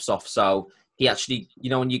the tops off. So he actually,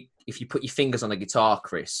 you know, if you put your fingers on a guitar,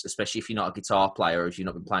 Chris, especially if you're not a guitar player or if you've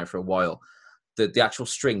not been playing for a while, the actual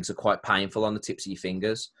strings are quite painful on the tips of your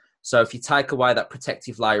fingers. So if you take away that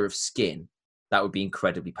protective layer of skin, that would be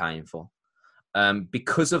incredibly painful.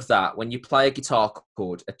 Because of that, when you play a guitar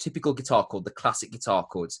chord, a typical guitar chord, the classic guitar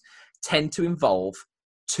chords, tend to involve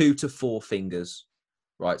 2 to 4 fingers,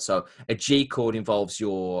 right? So a G chord involves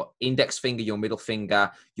your index finger, your middle finger,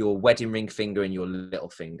 your wedding ring finger, and your little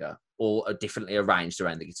finger, all are differently arranged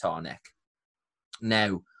around the guitar neck.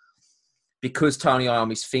 Now, because Tony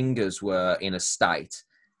Iommi's fingers were in a state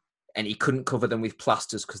and he couldn't cover them with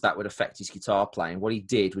plasters because that would affect his guitar playing, what he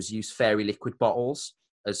did was use fairy liquid bottles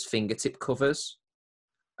as fingertip covers,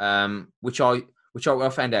 which I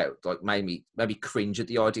found out like made me maybe cringe at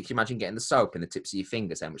the idea. Can you imagine getting the soap in the tips of your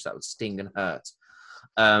fingers, how much that would sting and hurt?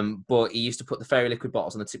 But he used to put the fairy liquid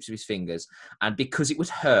bottles on the tips of his fingers, and because it would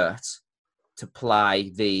hurt to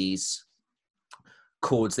play these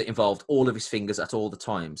chords that involved all of his fingers at all the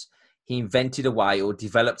times, he invented a way or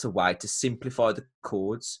developed a way to simplify the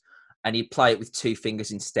chords, and he'd play it with 2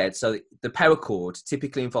 fingers instead. So the power chord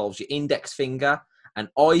typically involves your index finger and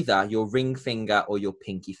either your ring finger or your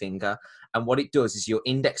pinky finger. And what it does is your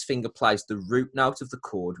index finger plays the root note of the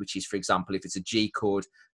chord, which is, for example, if it's a G chord,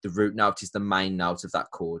 the root note is the main note of that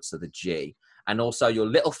chord, so the G. And also your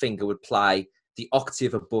little finger would play the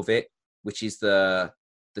octave above it, which is the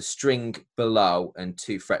string below and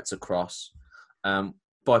 2 frets across.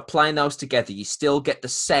 By playing those together, you still get the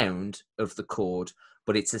sound of the chord,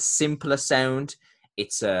 but it's a simpler sound.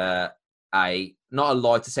 It's not a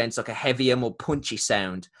lighter sound, it's like a heavier, more punchy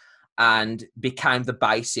sound, and became the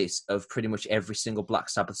basis of pretty much every single Black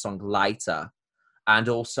Sabbath song later, and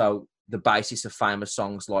also the basis of famous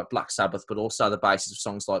songs like Black Sabbath, but also the basis of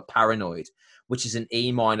songs like Paranoid, which is an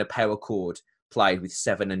E minor power chord played with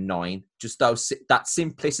 7 and 9. Just that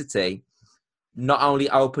simplicity not only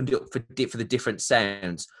opened it up for the different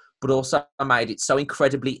sounds, but also made it so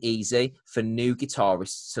incredibly easy for new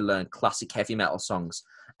guitarists to learn classic heavy metal songs.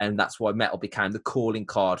 And that's why metal became the calling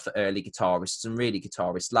card for early guitarists and really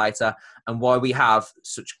guitarists later, and why we have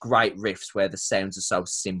such great riffs where the sounds are so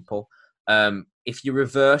simple. If you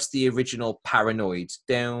reverse the original Paranoid,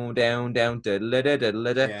 down, down, down,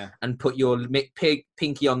 and put your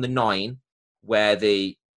pinky on the 9, where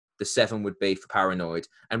the 7 would be for Paranoid,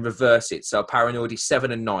 and reverse it. So Paranoid is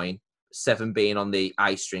 7 and 9, 7 being on the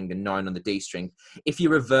A string and 9 on the D string. If you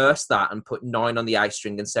reverse that and put 9 on the A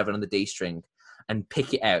string and 7 on the D string and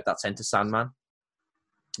pick it out, that's Enter Sandman.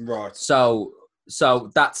 Right. So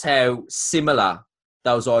that's how similar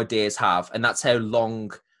those ideas have, and that's how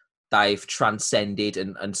long they've transcended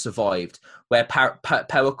and survived, where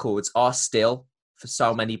power chords are still, for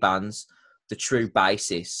so many bands, the true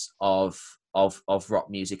basis of rock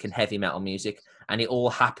music and heavy metal music. And it all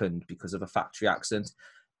happened because of a factory accident.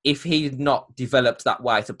 If he'd not developed that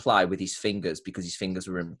way to play with his fingers because his fingers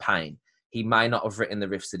were in pain, he may not have written the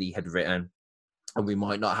riffs that he had written, and we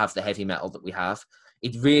might not have the heavy metal that we have.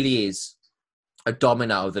 It really is a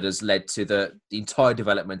domino that has led to the entire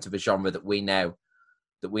development of a genre that we now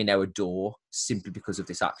adore, simply because of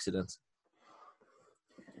this accident.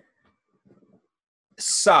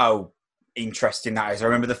 So interesting that is. I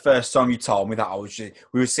remember the first time you told me that,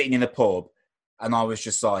 we were sitting in the pub and I was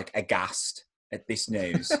just like aghast at this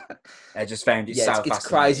news. I just found it so fascinating. It's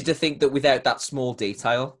crazy to think that without that small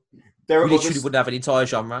detail, we literally wouldn't have an entire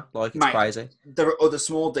genre. Like, it's crazy. There are other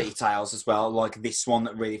small details as well, like this one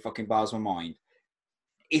that really fucking blows my mind.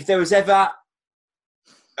 If there was ever,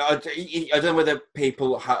 I don't know whether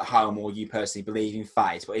people at home or you personally believe in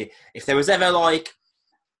fate, but if there was ever like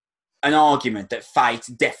an argument that fate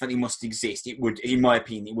definitely must exist, it would, in my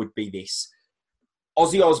opinion, it would be this.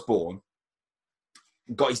 Ozzy Osbourne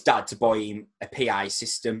got his dad to buy him a PA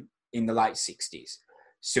system in the late 60s.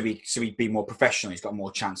 So he'd be more professional. He's got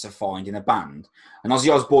more chance of finding a band. And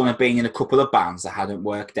Ozzy Osbourne had been in a couple of bands that hadn't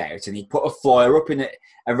worked out. And he put a flyer up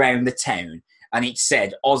around the town, and it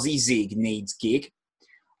said, Ozzy Zig needs gig.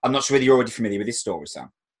 I'm not sure whether you're already familiar with this story,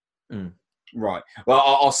 Sam. Mm. Right. Well,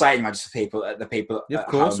 I'll say it anyway, just for the people at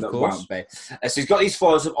home that won't be. So he's got these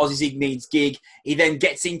flyers of Ozzy Zig needs gig. He then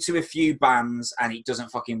gets into a few bands and it doesn't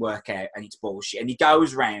fucking work out and it's bullshit. And he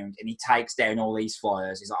goes round and he takes down all these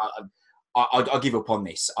flyers. He's like, I'll give up on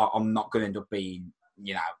this. I'm not going to end up being,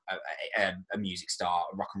 a music star,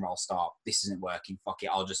 a rock and roll star. This isn't working. Fuck it.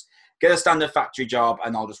 I'll just get a standard factory job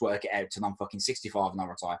and I'll just work it out till I'm fucking 65 and I'll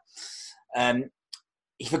retire.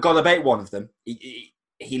 He forgot about one of them.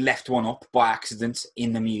 He left one up by accident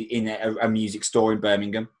in a music store in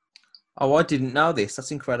Birmingham. Oh, I didn't know this.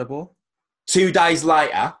 That's incredible. 2 days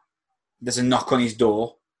later, there's a knock on his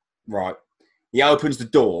door. Right. He opens the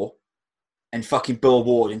door and fucking Bill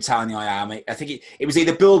Ward and Tony Iommi. I think it was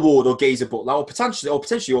either Bill Ward or Geezer Butler, or potentially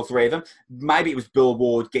all three of them. Maybe it was Bill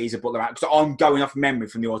Ward, Geezer Butler, because I'm going off memory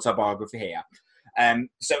from the autobiography here.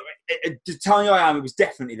 So Tony Iommi was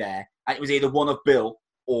definitely there, and it was either one of Bill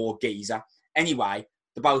or Geezer. Anyway,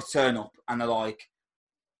 they both turn up and they're like,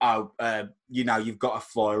 you've got a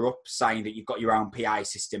flyer up saying that you've got your own PA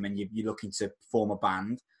system and you're looking to form a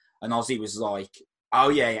band. And Ozzy was like, Oh,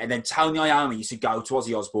 yeah. And then Tony Iommi used to go to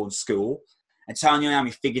Ozzy Osbourne's school. And Tony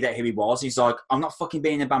Iommi figured out who he was. He's like, I'm not fucking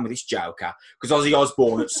being in a band with this joker. Because Ozzy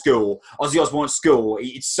Osbourne at school,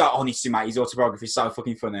 it's so, honestly, mate, his autobiography is so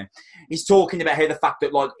fucking funny. He's talking about how the fact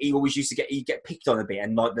that, like, he always used to get picked on a bit.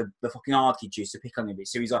 And, like, the fucking hard kids used to pick on him a bit.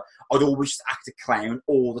 So he's like, I'd always just act a clown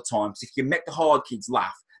all the time. Because if you make the hard kids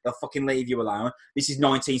laugh, they'll fucking leave you alone. This is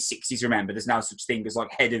 1960s, remember. There's no such thing as,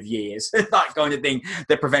 like, head of years. That kind of thing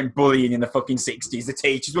that prevent bullying in the fucking 60s. The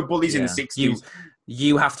teachers were bullies in the 60s.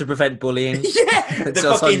 You have to prevent bullying. Yeah. It's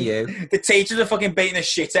on you. The teachers are fucking beating the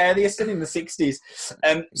shit out of you still in the 60s.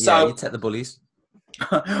 So you take the bullies.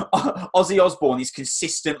 Ozzy Osbourne is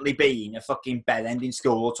consistently being a fucking bellend in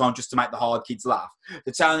school all the time just to make the hard kids laugh.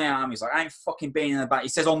 The Tony Iommi's like, I ain't fucking being in a band. He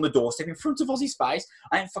says on the doorstep in front of Ozzy's face,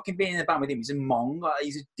 I ain't fucking being in a band with him. He's a mong.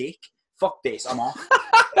 He's a dick. Fuck this. I'm off.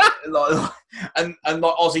 and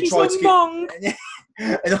like Ozzy tried to mong.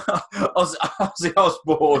 Ozzy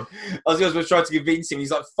Osbourne tried to convince him.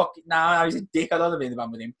 He's like, fuck it. No, he's a dick. I don't want to be in the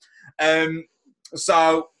band with him.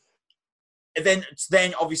 So then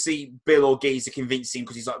obviously Bill or Geezer convinced him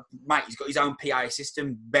because he's like, mate, he's got his own PA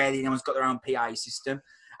system. Barely anyone's got their own PA system.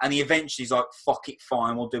 And he eventually is like, fuck it,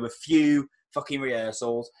 fine. We'll do a few fucking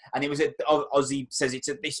rehearsals. And it was Ozzy says it's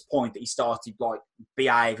at this point that he started like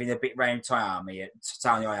behaving a bit around Tony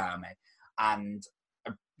Iommi and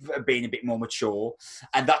being a bit more mature.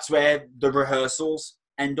 And that's where the rehearsals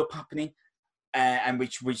end up happening. And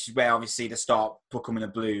which is where obviously they start becoming a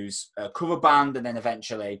blues cover band, and then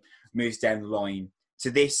eventually moves down the line to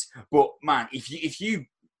this. But man, if you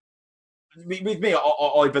with me,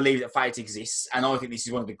 I believe that fate exists, and I think this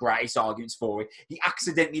is one of the greatest arguments for it. He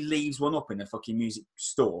accidentally leaves one up in a fucking music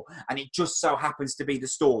store, and it just so happens to be the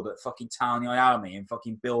store that fucking Tony Iommi and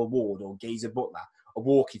fucking Bill Ward or Geezer Butler are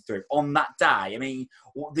walking through on that day. I mean,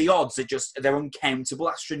 the odds are they're uncountable,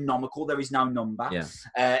 astronomical. There is no number. Yeah.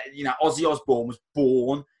 Ozzy Osbourne was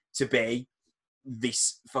born to be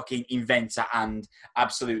this fucking inventor and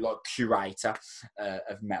absolute like curator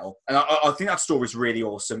of metal. And I think that story is really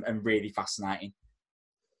awesome and really fascinating.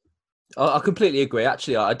 I completely agree.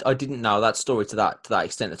 Actually, I didn't know that story to that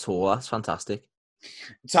extent at all. That's fantastic.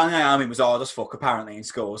 Tony Iommi was hard as fuck apparently in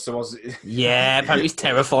school, so was it? Yeah, apparently it's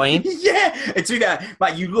terrifying. Yeah, it's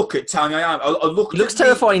mate. You look at Tony Iommi. He looks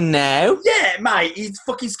terrifying now. Yeah, mate, he's a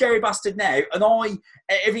fucking scary bastard now. And out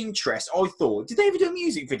of interest, I thought, did they ever do a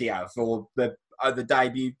music video for the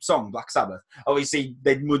debut song Black Sabbath? Obviously,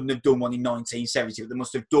 they wouldn't have done one in 1970, but they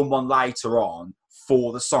must have done one later on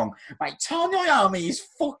for the song. Mate, Tony Iommi is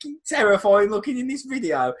fucking terrifying looking in this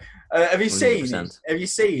video. Have you 100%. Seen it? Have you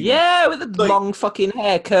seen it? Yeah, with the long fucking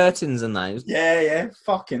hair, curtains and those. Yeah,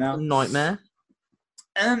 fucking hell. Nightmare.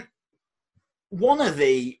 One of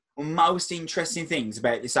the most interesting things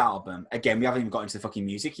about this album, again, we haven't even got into the fucking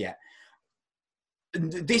music yet.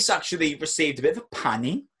 This actually received a bit of a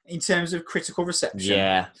panning in terms of critical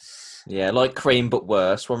reception. Yeah, like Cream but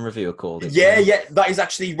worse, one reviewer called it. Yeah, that is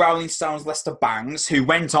actually Rolling Stone's Lester Bangs, who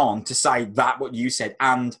went on to say that, what you said,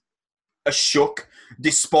 and a shook,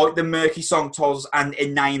 despite the murky song titles and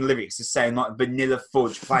inane lyrics, is saying like Vanilla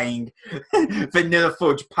Fudge paying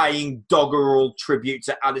doggerel tribute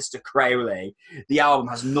to Aleister Crowley. The album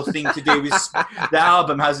has nothing to do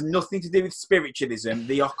with spiritualism,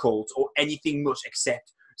 the occult, or anything much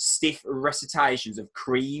except stiff recitations of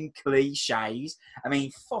Cream cliches. I mean,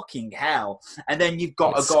 fucking hell. And then you've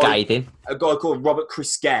got a guy called Robert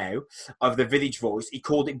Christgau of the Village Voice. He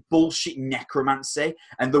called it bullshit necromancy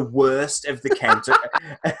and the worst of the counter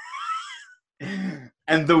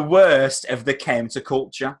and the worst of the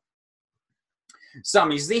counterculture.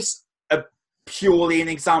 Sam, is this purely an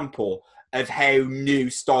example of how new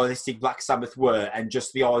stylistic Black Sabbath were, and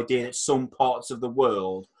just the idea that some parts of the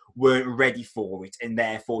world weren't ready for it and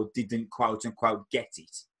therefore didn't quote unquote get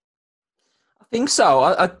it? I think so.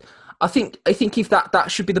 I think if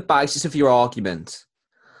that should be the basis of your argument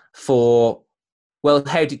for, well,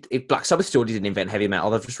 if Black Sabbath still didn't invent heavy metal,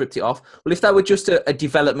 they've just ripped it off. Well, if that were just a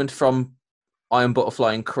development from Iron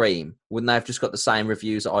Butterfly and Cream, wouldn't they have just got the same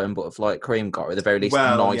reviews that Iron Butterfly and Cream got, or at the very least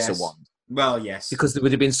nicer one? Well, yes. Because there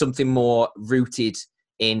would have been something more rooted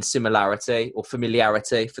in similarity or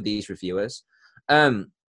familiarity for these reviewers.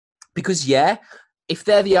 Because, if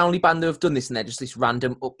they're the only band who have done this and they're just this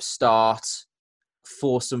random upstart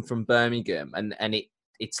foursome from Birmingham and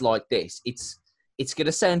it's like this, it's going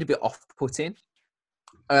to sound a bit off-putting.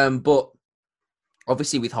 But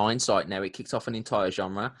obviously with hindsight now, it kicked off an entire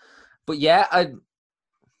genre. But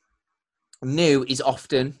new is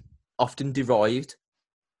often derided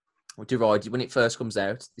when it first comes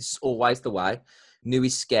out. This is always the way. New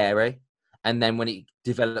is scary. And then when it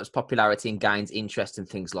develops popularity and gains interest and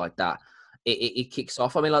things like that, it kicks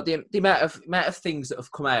off. I mean, like the amount of things that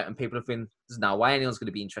have come out and people have been, there's no way anyone's going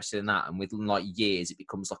to be interested in that. And within like years, it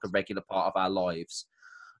becomes like a regular part of our lives,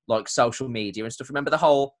 like social media and stuff. Remember the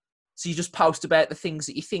whole, so you just post about the things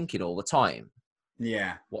that you're thinking all the time.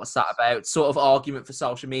 Yeah. What's that about? Sort of argument for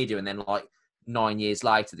social media. And then like 9 years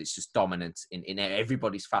later, it's just dominant in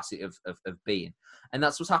everybody's facet of being. And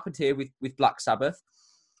that's what's happened here with Black Sabbath.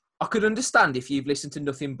 I could understand if you've listened to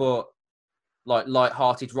nothing but like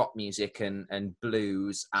light-hearted rock music and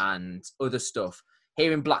blues and other stuff.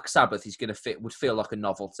 Hearing Black Sabbath would feel like a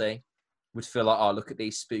novelty. Would feel like, oh, look at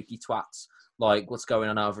these spooky twats. Like, what's going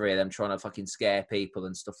on over here? Them trying to fucking scare people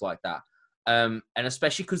and stuff like that. And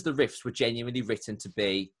especially because the riffs were genuinely written to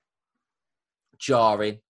be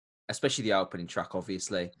jarring, especially the opening track,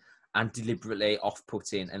 obviously, and deliberately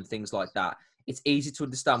off-putting and things like that. It's easy to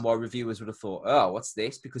understand why reviewers would have thought, oh, what's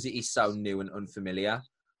this? Because it is so new and unfamiliar.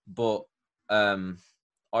 But I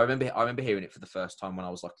remember hearing it for the first time when I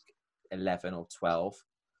was like 11 or 12,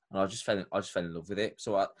 and I just fell in love with it.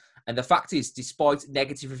 And the fact is, despite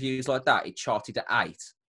negative reviews like that, it charted at 8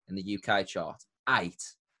 in the UK chart. 8.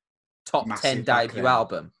 Top Massive 10 debut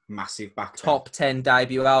album. Massive back then. Top 10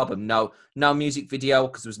 debut album. No music video,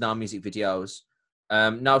 because there was no music videos.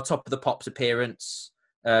 No Top of the Pops appearance.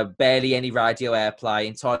 Barely any radio airplay.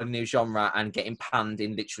 Entirely new genre, and getting panned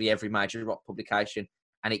in literally every major rock publication.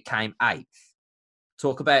 And it came 8th.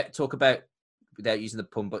 Talk about without using the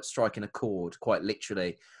pun, but striking a chord quite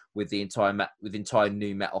literally with the entire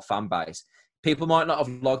new metal fan base. People might not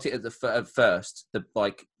have liked it at first,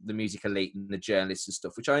 the music elite and the journalists and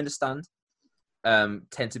stuff, which I understand.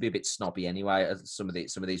 Tend to be a bit snobby anyway, as some of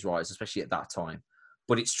these writers, especially at that time.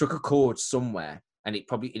 But it struck a chord somewhere, and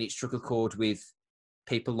it struck a chord with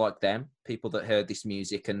people like them, people that heard this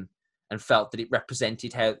music and felt that it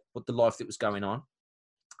represented what the life that was going on.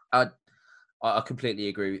 I completely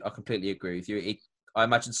agree. I completely agree with you. I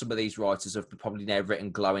imagine some of these writers have probably now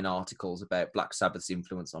written glowing articles about Black Sabbath's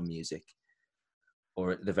influence on music,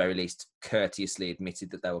 or at the very least, courteously admitted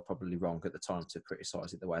that they were probably wrong at the time to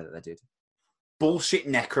criticise it the way that they did. Bullshit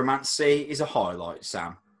necromancy is a highlight,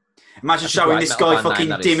 Sam. Imagine showing this guy fucking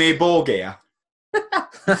Dimmu Borgir.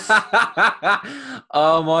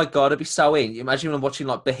 Oh my god, it'd be so in. Imagine when watching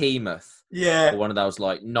like Behemoth, yeah, or one of those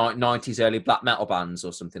like 90s early black metal bands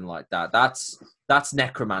or something like that. That's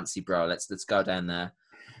necromancy, bro. Let's go down there.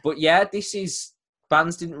 But yeah,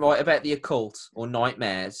 bands didn't write about the occult or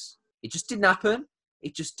nightmares. It just didn't happen.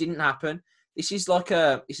 It just didn't happen. This is like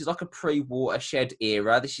a pre-Watershed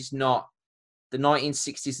era. This is not the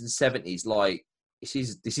 1960s and 70s. Like this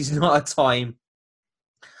is not a time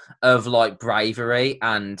of like bravery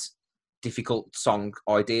and difficult song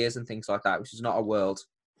ideas and things like that, which is not a world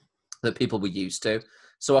that people were used to.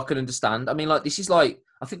 So I can understand. I mean, like this is like,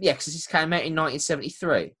 I think The Exorcist came out in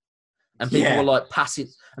 1973, and people were like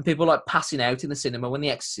passing out in the cinema when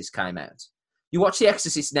The Exorcist came out. You watch The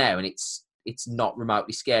Exorcist now, and it's not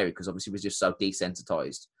remotely scary because obviously it was just so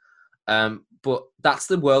desensitized. But that's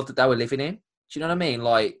the world that they were living in. Do you know what I mean?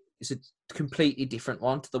 Like it's a completely different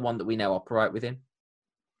one to the one that we now operate within.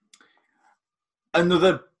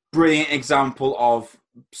 Another brilliant example of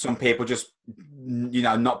some people just,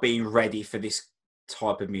 not being ready for this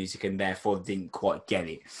type of music and therefore didn't quite get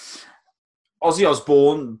it. Ozzy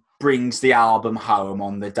Osbourne brings the album home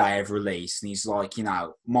on the day of release, and he's like,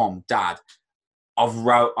 Mom, Dad, I'm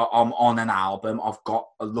on an album. I've got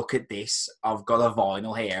a look at this. I've got a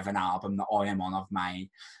vinyl here of an album that I am on. I've made,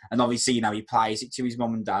 and obviously, he plays it to his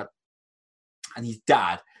mum and dad, and his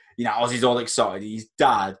dad. Ozzy's all excited. His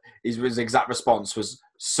dad, his exact response was,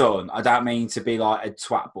 "Son, I don't mean to be like a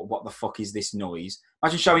twat, but what the fuck is this noise?"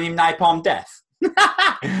 Imagine showing him Napalm Death.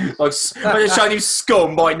 Imagine showing him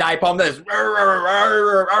Scum by Napalm Death.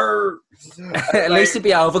 At least it'd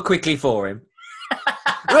be over quickly for him.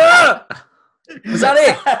 Was that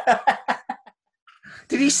it?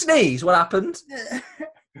 Did he sneeze? What happened?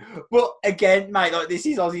 Well, again, mate, like this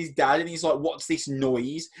is Ozzy's dad, and he's like, "What's this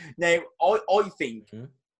noise?" Now, I think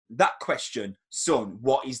that question, "Son,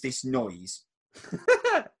 what is this noise?"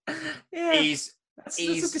 That's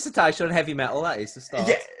a dissertation on heavy metal. That is the start.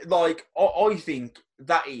 Yeah, like I think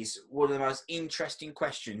that is one of the most interesting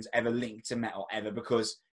questions ever linked to metal ever,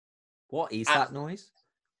 because what is that noise?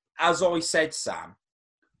 As I said, Sam,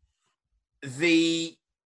 the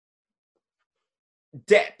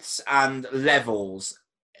depths and levels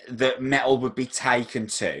that metal would be taken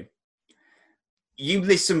to. You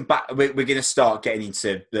listen back, we're going to start getting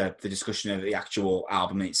into the discussion of the actual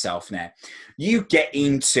album itself now. You get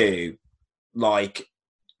into, like,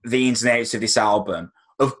 the ins and outs of this album.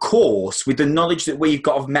 Of course, with the knowledge that we've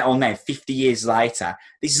got of metal now, 50 years later,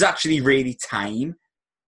 this is actually really tame.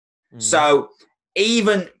 So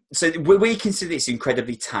even so, we consider this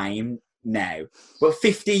incredibly tame now. But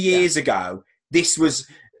 50 years ago, this was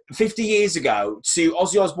 50 years ago to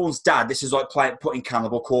Ozzy Osbourne's dad. This was like putting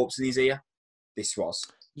Cannibal Corpse in his ear. This was.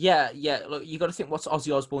 Yeah. Look, you got to think, what's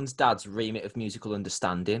Ozzy Osbourne's dad's remit of musical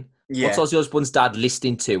understanding? Yeah. What's Ozzy Osbourne's dad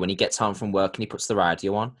listening to when he gets home from work and he puts the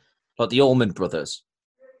radio on? Like the Allman Brothers.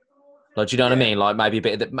 Like, do you know what I mean? Like maybe a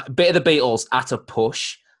bit of the Beatles at a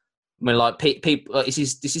push. I mean, like people. This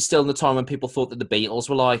is still in the time when people thought that the Beatles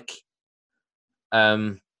were like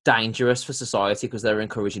dangerous for society because they were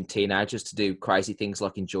encouraging teenagers to do crazy things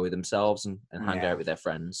like enjoy themselves and hang out with their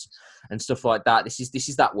friends and stuff like that. This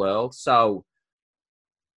is that world. So,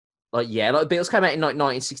 like, yeah, like the Beatles came out in like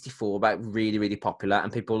 1964, about really, really popular,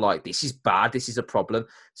 and people were like, this is bad, this is a problem.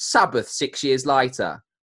 Sabbath 6 years later,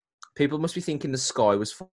 people must be thinking the sky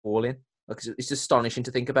was falling. Like, it's astonishing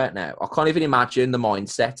to think about now. I can't even imagine the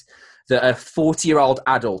mindset that a 40-year-old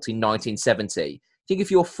adult in 1970. Think if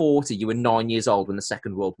you're 40, you were 9 years old when the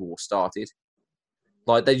Second World War started.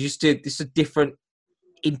 Like, they just did this a different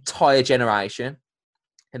entire generation.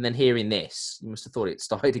 And then hearing this, you must have thought it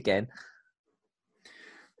started again.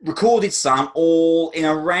 Recorded, Sam, all in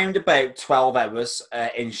around about 12 hours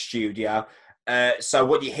in studio. So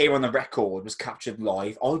what you hear on the record was captured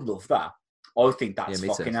live. I love that. I think that's I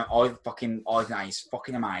think that is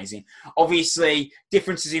fucking amazing. Obviously,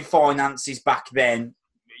 differences in finances back then.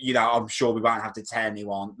 You know, I'm sure we won't have to tell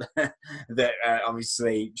anyone that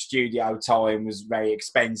obviously studio time was very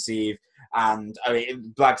expensive, and I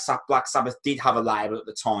mean, Black Sabbath did have a label at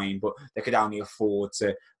the time, but they could only afford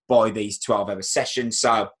to buy these 12-hour sessions.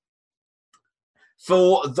 So,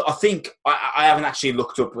 I think I haven't actually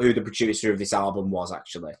looked up who the producer of this album was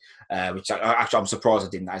actually, which I'm surprised I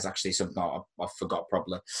didn't. That is actually something I forgot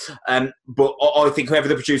probably. But I think whoever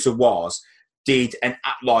the producer was did an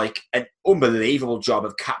unbelievable job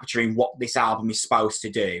of capturing what this album is supposed to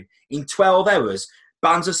do in 12 hours.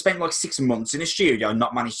 Bands have spent like 6 months in a studio and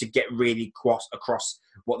not managed to get really across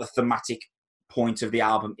what the thematic point of the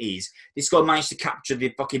album is. This guy managed to capture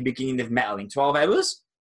the fucking beginning of metal in 12 hours.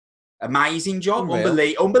 Amazing job.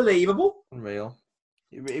 Unbelievable. Unreal.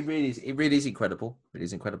 It really is incredible. It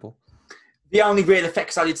is incredible. The only real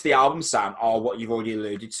effects added to the album, Sam, are what you've already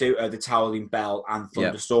alluded to, the Towering Bell and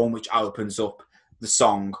Thunderstorm, which opens up the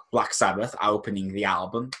song Black Sabbath, opening the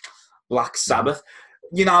album Black Sabbath.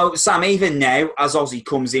 You know, Sam, even now, as Ozzy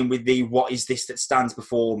comes in with the "What is this that stands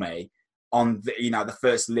before me" on the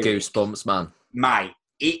first lyric, goosebumps, man. Mate,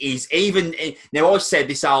 it is even now. I said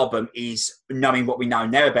this album is, knowing what we know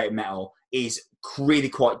now about metal, is really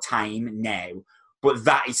quite tame now, but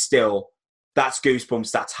that is still. That's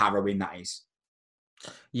goosebumps. That's harrowing. That is.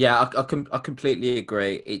 Yeah, I completely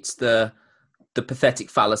agree. It's the pathetic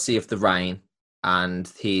fallacy of the rain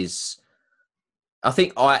and his. I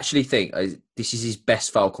actually think this is his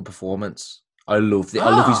best vocal performance. I love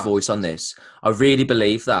his voice on this. I really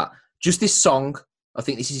believe that. Just this song, I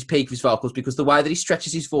think this is his peak of his vocals because the way that he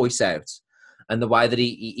stretches his voice out and the way that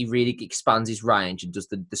he really expands his range and does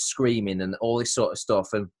the screaming and all this sort of stuff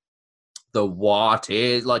and. The what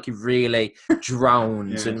is like he really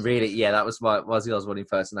drones and really that was my Ozzy Osbourne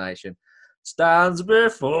impersonation. Stands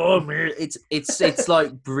before me. It's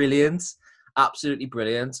like brilliant, absolutely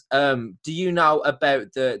brilliant. Do you know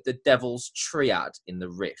about the Devil's Triad in the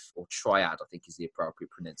riff, or triad? I think is the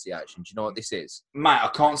appropriate pronunciation. Do you know what this is, mate? I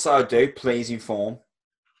can't say I do. Please inform.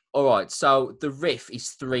 All right, so the riff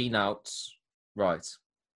is 3 notes, right?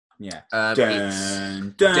 Yeah.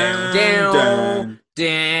 It's down.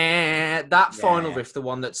 That final riff, the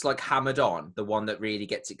one that's like hammered on, the one that really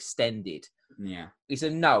gets extended, is a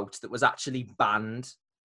note that was actually banned.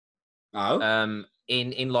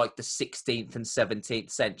 In like the 16th and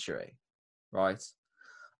 17th century, right?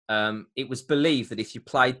 It was believed that if you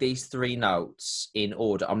played these 3 notes in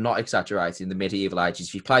order, I'm not exaggerating, the medieval ages,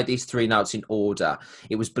 if you played these 3 notes in order,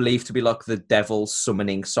 it was believed to be like the devil's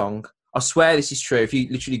summoning song. I swear this is true. If you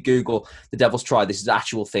literally Google the Devil's Triad, this is an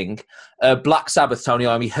actual thing. Black Sabbath, Tony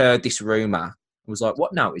Iommi heard this rumor and was like,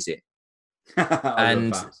 "What note is it?"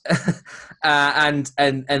 and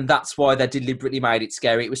that's why they deliberately made it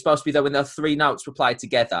scary. It was supposed to be that when the 3 notes were played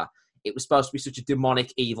together, it was supposed to be such a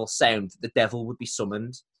demonic, evil sound that the devil would be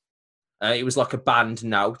summoned. It was like a banned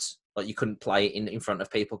note, like you couldn't play it in front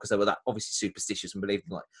of people because they were that obviously superstitious and believed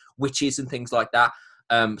in like witches and things like that.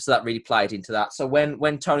 So that really played into that. So when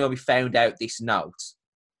Tony Iommi found out this note,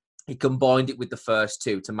 he combined it with the first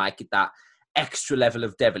 2 to make it that extra level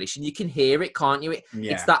of devilish. And you can hear it, can't you?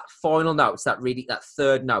 It's that final note. It's that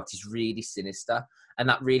 3rd note is really sinister. And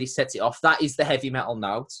that really sets it off. That is the heavy metal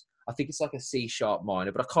note. I think it's like a C sharp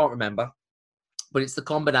minor, but I can't remember. But it's the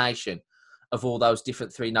combination of all those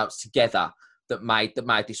different three notes together that made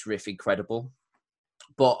this riff incredible.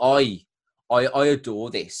 But I adore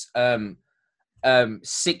this.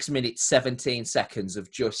 6 minutes 17 seconds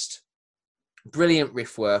of just brilliant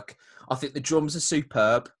riff work. I think the drums are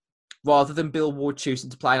superb. Rather than Bill Ward choosing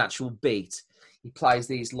to play an actual beat, he plays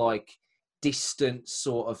these like distant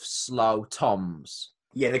sort of slow toms.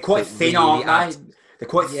 Yeah, they're quite thin, aren't they? They're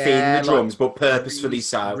quite thin, the drums, but purposefully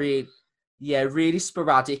so. Really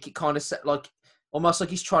sporadic. It kind of like almost like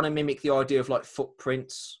he's trying to mimic the idea of like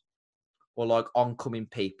footprints or like oncoming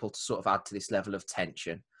people to sort of add to this level of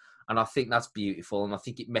tension. And I think that's beautiful. And I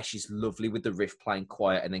think it meshes lovely with the riff playing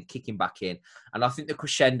quiet and then kicking back in. And I think the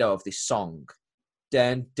crescendo of this song,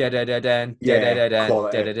 that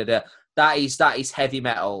is heavy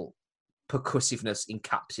metal percussiveness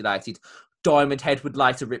encapsulated. Diamond Head would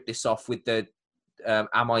later rip this off with the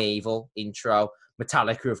Am I Evil intro.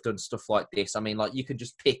 Metallica have done stuff like this. I mean, like, you can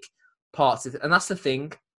just pick parts of it. And that's the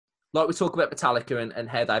thing. Like, we talk about Metallica and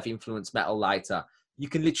how they've influenced metal later. You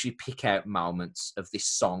can literally pick out moments of this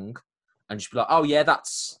song and just be like, oh, yeah,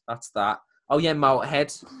 that's that. Oh, yeah,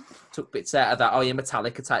 Motorhead took bits out of that. Oh, yeah,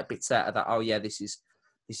 Metallica take bits out of that. Oh, yeah, this is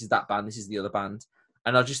that band. This is the other band.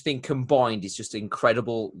 And I just think combined, it's just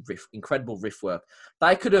incredible riff work.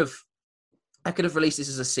 I could have released this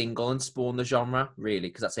as a single and spawned the genre, really,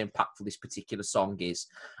 because that's how impactful this particular song is.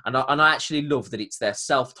 And I actually love that it's their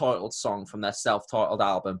self-titled song from their self-titled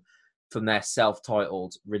album, from their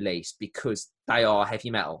self-titled release, because they are heavy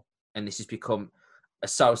metal. And this has become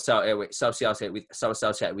associated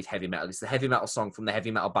with heavy metal. It's the heavy metal song from the heavy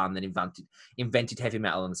metal band that invented heavy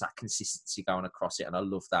metal, and there's that consistency going across it, and I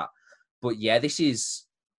love that. But yeah, it's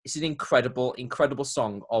an incredible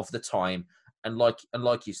song of the time. And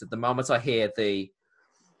like you said, the moment I hear the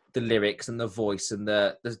lyrics and the voice and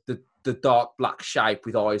the dark black shape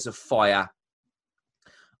with eyes of fire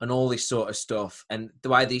and all this sort of stuff, and the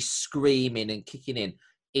way they're screaming and kicking in,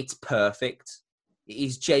 it's perfect. It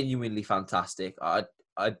is genuinely fantastic. I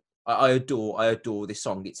adore this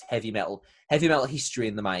song. It's heavy metal history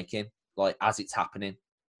in the making, like, as it's happening.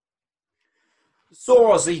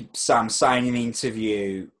 Saw Ozzy Sam saying in the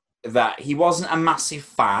interview that he wasn't a massive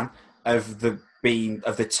fan of the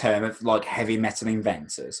term of like heavy metal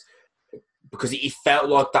inventors, because he felt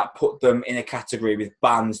like that put them in a category with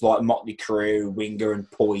bands like Motley Crue, Winger,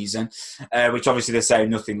 and Poison, which obviously they say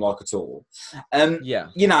nothing like at all.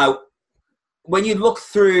 You know, when you look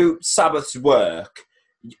through Sabbath's work,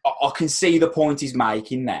 I can see the point he's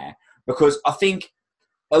making there, because I think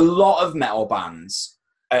a lot of metal bands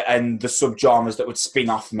and the subgenres that would spin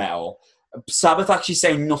off metal, Sabbath actually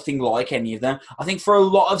say nothing like any of them. I think for a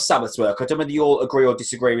lot of Sabbath's work, I don't know whether you all agree or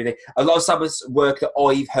disagree with it, a lot of Sabbath's work that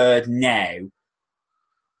I've heard now,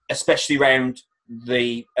 especially around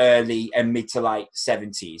the early and mid to late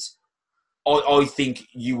 70s, I think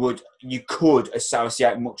you could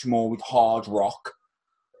associate much more with hard rock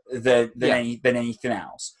than anything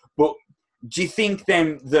else. But do you think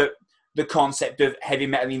then that the concept of heavy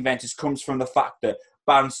metal inventors comes from the fact that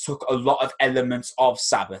bands took a lot of elements of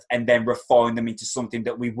Sabbath and then refined them into something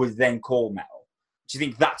that we would then call metal? Do you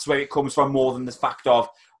think that's where it comes from, more than the fact of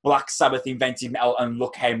Black Sabbath invented metal and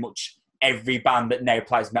look how much every band that now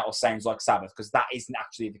plays metal sounds like Sabbath? Because that isn't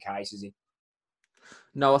actually the case, is it?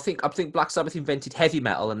 No, I think Black Sabbath invented heavy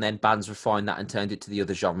metal, and then bands refined that and turned it to the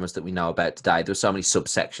other genres that we know about today. There are so many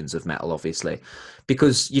subsections of metal, obviously,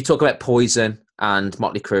 because you talk about Poison and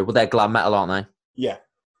Motley Crue. Well, they're glam metal, aren't they? Yeah.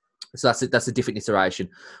 So that's a different iteration.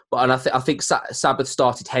 But I think Sabbath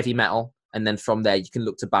started heavy metal, and then from there you can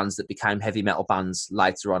look to bands that became heavy metal bands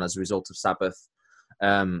later on as a result of Sabbath.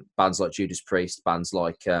 Bands like Judas Priest, bands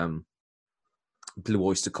like Blue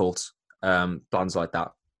Oyster Cult, bands like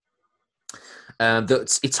that.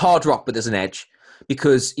 It's hard rock, but there's an edge,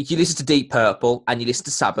 because if you listen to Deep Purple and you listen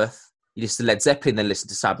to Sabbath, you listen to Led Zeppelin, then listen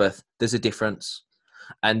to Sabbath, there's a difference.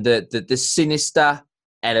 And the sinister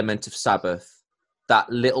element of Sabbath, that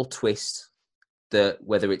little twist,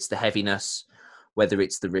 whether it's the heaviness, whether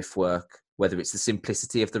it's the riff work, whether it's the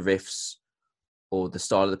simplicity of the riffs or the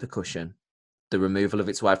style of the percussion, the removal of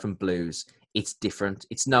its way from blues, it's different.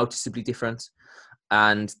 It's noticeably different.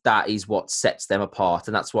 And that is what sets them apart.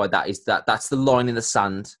 And that's why that's the line in the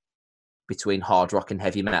sand between hard rock and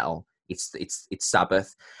heavy metal. It's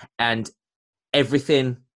Sabbath. And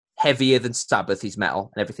everything heavier than Sabbath is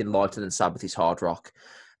metal, and everything lighter than Sabbath is hard rock.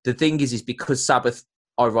 The thing is because Sabbath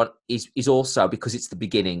is also, because it's the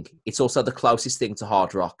beginning, it's also the closest thing to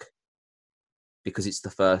hard rock, because it's the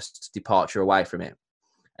first departure away from it.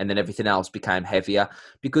 And then everything else became heavier,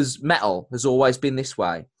 because metal has always been this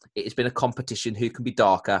way. It has been a competition: who can be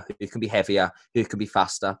darker, who can be heavier, who can be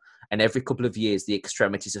faster. And every couple of years, the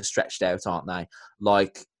extremities are stretched out, aren't they?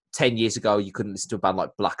 Like 10 years ago, you couldn't listen to a band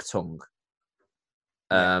like Black Tongue,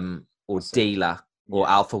 or Dealer, or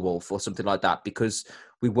Alpha Wolf, or something like that, because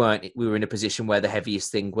we were in a position where the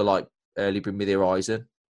heaviest thing were like Early Bring Me the Horizon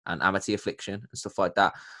and Amity Affliction and stuff like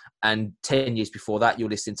that. And 10 years before that, you're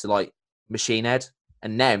listening to like Machine Head.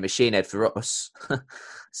 And now Machine Head for us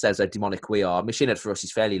says how demonic we are. Machine Head for us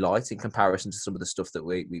is fairly light in comparison to some of the stuff that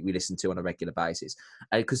we listen to on a regular basis.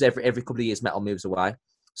 Because every couple of years, metal moves away.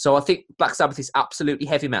 So I think Black Sabbath is absolutely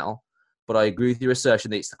heavy metal, but I agree with your assertion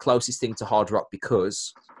that it's the closest thing to hard rock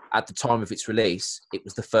because at the time of its release, it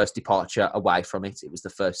was the first departure away from it. It was the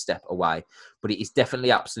first step away. But it is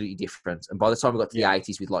definitely absolutely different. And by the time we got to the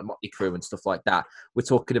 80s with like Motley Crue and stuff like that, we're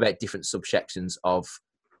talking about different subsections of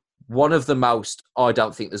one of the most, I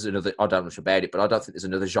don't know much about it, but I don't think there's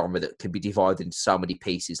another genre that can be divided into so many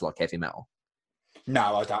pieces like heavy metal.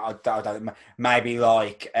 No, I don't. Maybe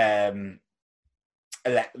like EDM,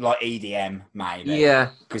 maybe. Yeah.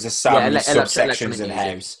 Because there's so many subsections in the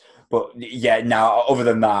house. But yeah, no, other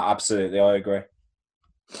than that, absolutely, I agree.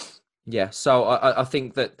 Yeah, so I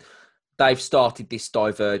think that they've started this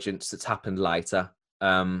divergence that's happened later.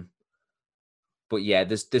 But yeah,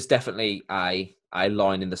 there's definitely a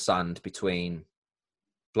line in the sand between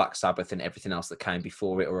Black Sabbath and everything else that came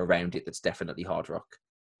before it or around it that's definitely hard rock.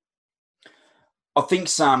 I think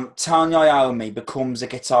Tony Iommi becomes a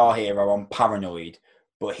guitar hero on Paranoid,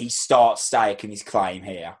 but he starts staking his claim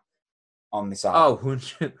here on this album.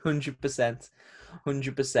 Oh, 100%.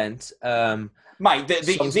 100%. Mate,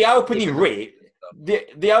 the opening riff,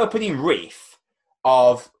 the opening riff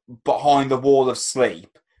of Behind the Wall of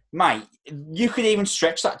Sleep, mate, you could even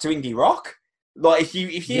stretch that to indie rock. Like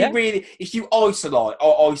if you isolate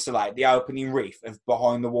the opening riff of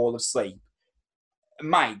Behind the Wall of Sleep,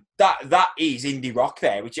 mate, that is indie rock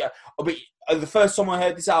there. Which the first time I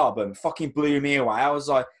heard this album, fucking blew me away. I was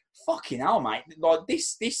like, fucking hell, mate! Like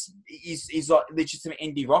this is like legitimate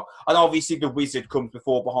indie rock. And obviously, The Wizard comes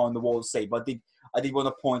before Behind the Wall of Sleep. I did want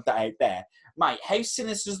to point that out there, mate. How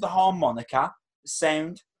sinister does the harmonica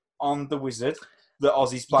sound on The Wizard that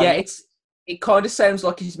Ozzy's playing? Yeah, it kind of sounds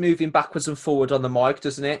like he's moving backwards and forward on the mic,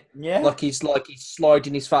 doesn't it? Yeah. Like he's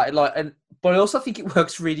sliding his fat, but I also think it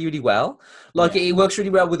works really, really well. Like it works really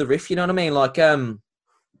well with the riff, you know what I mean? Like, and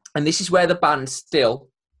this is where the band still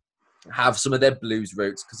have some of their blues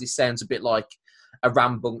roots because it sounds a bit like a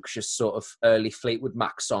rambunctious sort of early Fleetwood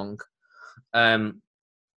Mac song. And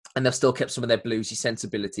they've still kept some of their bluesy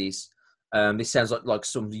sensibilities. This sounds like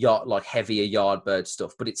some heavier Yardbird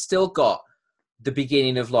stuff, but it's still got the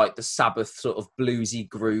beginning of like the Sabbath sort of bluesy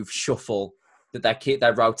groove shuffle that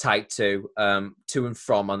they rotate to and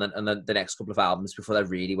from on the next couple of albums before they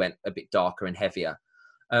really went a bit darker and heavier.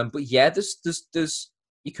 But yeah, there's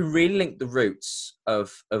you can really link the roots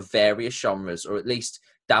of various genres, or at least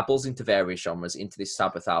dabbles into various genres into this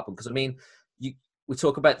Sabbath album. Because I mean, we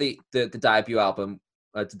talk about the debut album,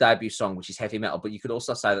 the debut song, which is heavy metal, but you could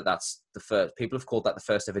also say that that's the first. People have called that the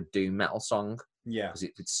first ever doom metal song. Yeah, because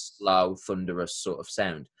it's slow, thunderous sort of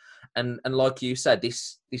sound, and like you said,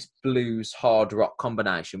 this blues hard rock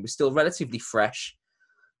combination was still relatively fresh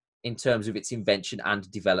in terms of its invention and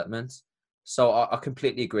development. So I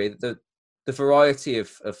completely agree that the variety of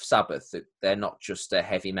Sabbath, that they're not just a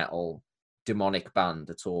heavy metal demonic band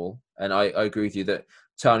at all, and I agree with you that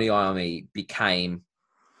Tony Iommi became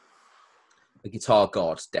a guitar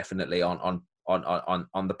god definitely on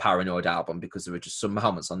the Paranoid album, because there were just some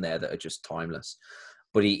moments on there that are just timeless.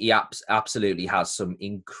 But he absolutely has some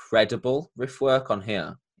incredible riff work on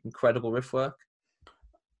here. Incredible riff work.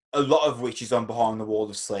 A lot of which is on Behind the Wall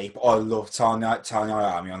of Sleep. I love Tony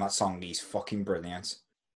Iommi on that song. He's fucking brilliant.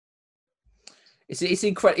 It's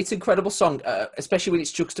incredible song, especially when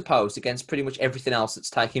it's juxtaposed against pretty much everything else that's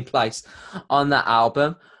taking place on that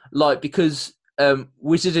album. Like, because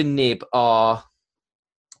Wizard and Nib are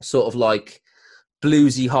sort of like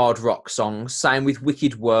bluesy hard rock songs. Same with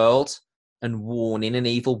Wicked World and Warning and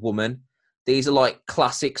Evil Woman. These are like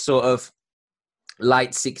classic sort of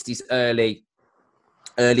late 60s,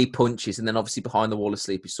 early punches, and then obviously Behind the Wall of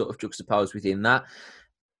Sleep is sort of juxtaposed within that.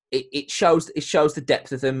 It shows the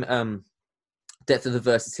depth of them, depth of the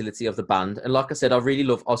versatility of the band. And like I said, I really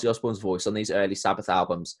love Ozzy Osbourne's voice on these early Sabbath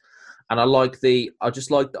albums, and I like the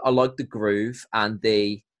groove and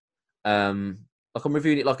the like, I'm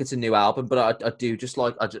reviewing it like it's a new album, but I just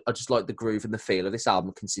like the groove and the feel of this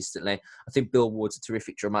album consistently. I think Bill Ward's a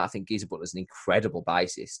terrific drummer. I think Geezer Butler's an incredible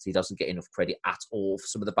bassist. He doesn't get enough credit at all for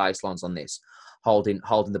some of the bass lines on this, holding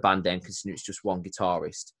the band down considering it's just one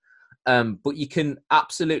guitarist. But you can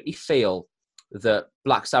absolutely feel that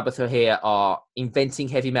Black Sabbath are inventing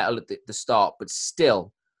heavy metal at the start, but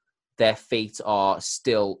still their feet are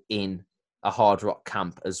still in a hard rock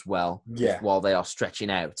camp as well, while they are stretching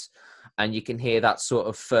out. And you can hear that sort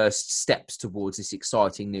of first steps towards this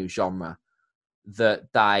exciting new genre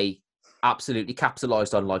that they absolutely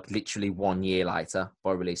capitalized on, like literally 1 year later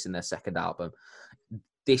by releasing their second album.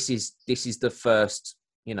 This is the first,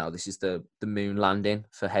 this is the moon landing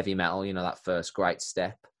for heavy metal, that first great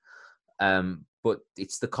step. But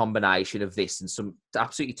it's the combination of this and some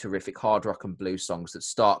absolutely terrific hard rock and blues songs that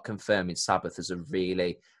start confirming Sabbath as a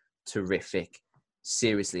really terrific,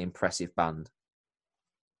 seriously impressive band.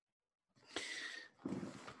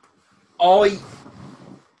 I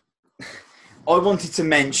wanted to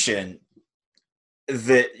mention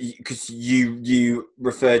that because you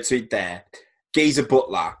referred to it there. Geezer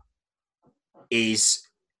Butler is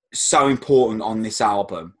so important on this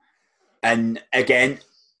album, and again,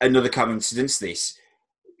 another coincidence. This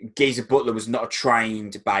Geezer Butler was not a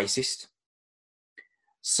trained bassist,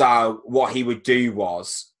 so what he would do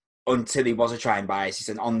was, until he was a trained bassist,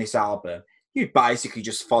 and on this album, you'd basically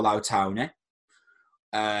just follow Tony.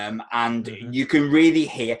 And you can really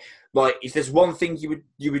hear, like, if there's one thing you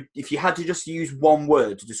would, if you had to just use one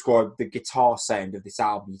word to describe the guitar sound of this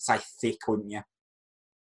album, you'd say thick, wouldn't you?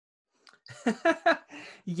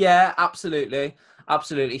 Yeah, absolutely.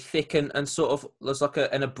 Thick and sort of, there's like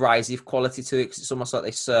an abrasive quality to it, 'cause it's almost like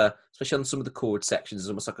this, especially on some of the chord sections, it's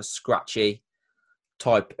almost like a scratchy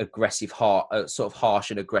type, aggressive, sort of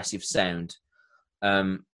harsh and aggressive sound.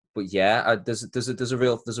 But yeah, there's a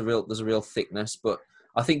real thickness. But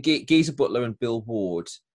I think Geezer Butler and Bill Ward,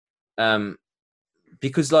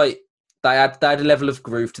 because like they had a level of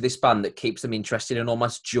groove to this band that keeps them interested and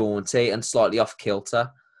almost jaunty and slightly off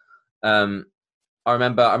kilter. I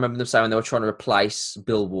remember them saying when they were trying to replace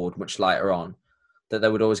Bill Ward much later on, that they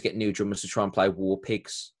would always get new drummers to try and play War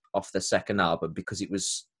Pigs off their second album because it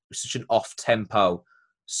was such an off-tempo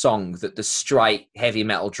song that the straight heavy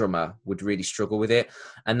metal drummer would really struggle with it.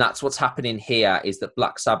 And that's what's happening here, is that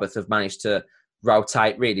Black Sabbath have managed to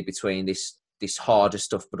rotate really between this harder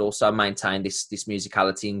stuff, but also maintain this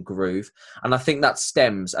musicality and groove. And I think that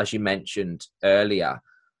stems, as you mentioned earlier,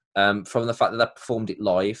 from the fact that they performed it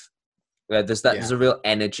live. There's a real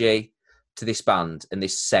energy to this band and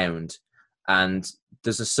this sound, and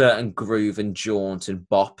there's a certain groove and jaunt and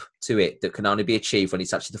bop to it that can only be achieved when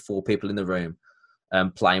it's actually the four people in the room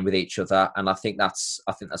playing with each other. And I think that's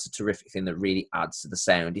a terrific thing that really adds to the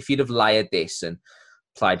sound. If you'd have layered this and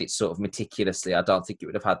played it sort of meticulously, I don't think it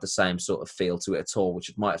would have had the same sort of feel to it at all,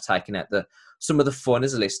 which might have taken out some of the fun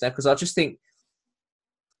as a listener. Because I just think,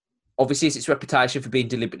 obviously, it's its reputation for being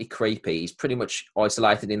deliberately creepy. He's pretty much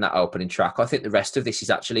isolated in that opening track. I think the rest of this is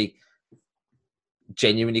actually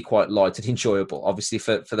genuinely quite light and enjoyable. Obviously,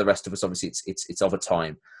 for the rest of us, obviously it's of a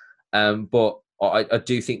time. But I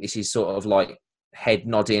do think this is sort of like head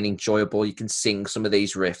nodding, enjoyable. You can sing some of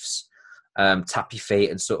these riffs, tap your feet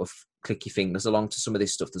and sort of click your fingers along to some of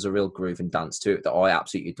this stuff. There's a real groove and dance to it that I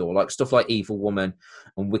absolutely adore. Like stuff like Evil Woman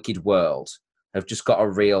and Wicked World have just got a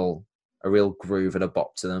real groove and a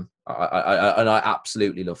bop to them. I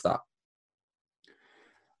absolutely love that.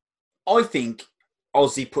 I think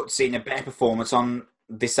Ozzy puts in a better performance on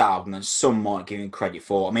this album than some might give him credit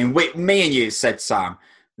for. I mean, me and you said, Sam,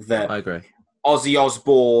 that I agree. Ozzy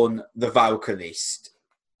Osbourne, the vocalist,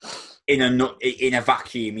 in a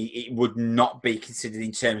vacuum, it would not be considered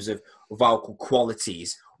in terms of vocal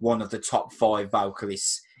qualities one of the top 5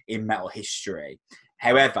 vocalists in metal history.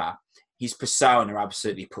 However, his persona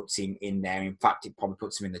absolutely puts him in there. In fact, it probably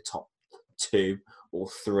puts him in the top 2 or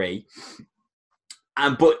 3.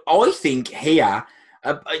 But I think here,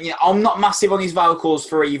 I'm not massive on his vocals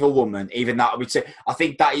for Evil Woman, even that I would say. I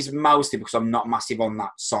think that is mostly because I'm not massive on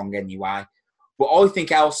that song anyway. But I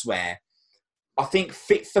think elsewhere, I think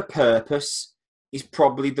Fit for Purpose is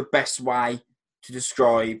probably the best way to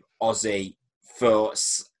describe Ozzy for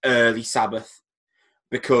early Sabbath,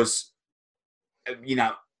 because,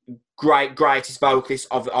 greatest vocalist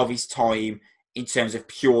of his time in terms of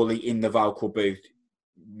purely in the vocal booth,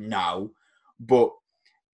 no. But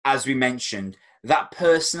as we mentioned, that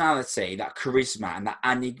personality, that charisma, and that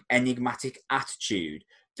enigmatic attitude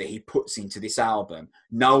that he puts into this album,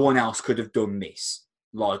 no one else could have done this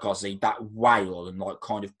like Ozzy. That wail and like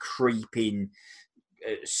kind of creeping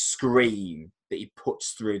scream that he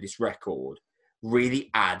puts through this record really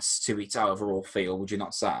adds to its overall feel, would you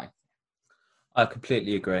not say? I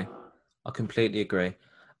completely agree.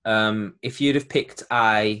 If you'd have picked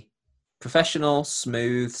a professional,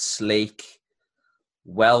 smooth, sleek,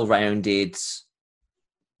 well-rounded,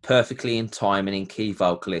 perfectly in time and in key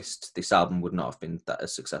vocalist, this album would not have been that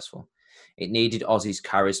as successful. It needed Ozzy's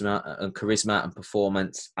charisma and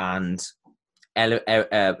performance and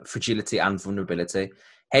fragility and vulnerability.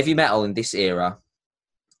 Heavy metal in this era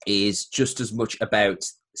is just as much about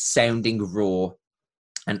sounding raw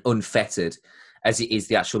and unfettered as it is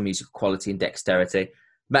the actual musical quality and dexterity.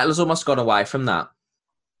 Metal has almost gone away from that.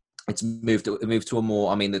 It moved to a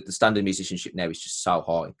more, I mean, the standard musicianship now is just so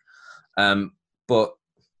high. But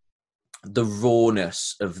the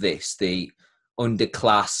rawness of this, the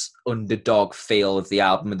underclass, underdog feel of the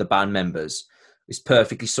album and the band members is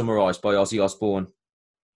perfectly summarised by Ozzy Osbourne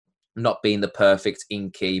not being the perfect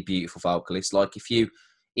in-key, beautiful vocalist. Like if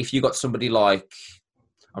you got somebody like,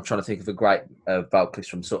 I'm trying to think of a great vocalist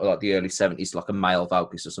from sort of like the early 70s, like a male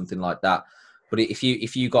vocalist or something like that. But if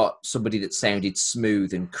you got somebody that sounded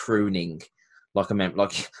smooth and crooning,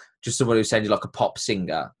 like just someone who sounded like a pop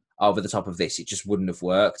singer over the top of this, it just wouldn't have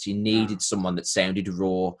worked. You needed someone that sounded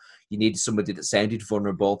raw. You needed somebody that sounded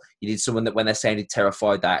vulnerable. You needed someone that when they sounded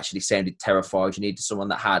terrified, they actually sounded terrified. You needed someone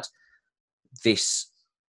that had this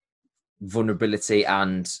vulnerability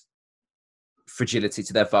and fragility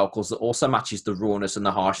to their vocals that also matches the rawness and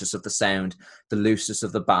the harshness of the sound, the looseness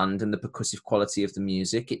of the band, and the percussive quality of the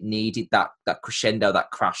music. It needed that crescendo,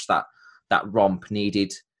 that crash, that romp.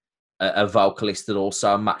 Needed a vocalist that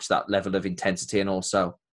also matched that level of intensity and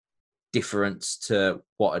also difference to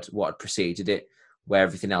what had preceded it, where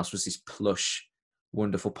everything else was this plush,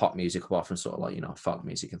 wonderful pop music, apart from sort of like, folk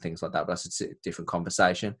music and things like that. But that's a different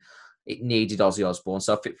conversation. It needed Ozzy Osbourne.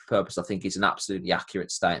 So Fit for Purpose, I think, is an absolutely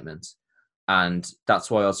accurate statement. And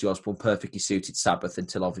that's why Ozzy Osbourne perfectly suited Sabbath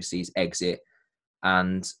until obviously his exit.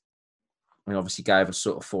 And obviously gave us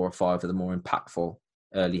sort of 4 or 5 of the more impactful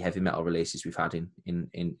early heavy metal releases we've had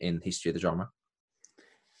in history of the genre.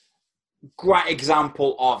 Great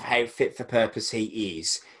example of how fit for purpose he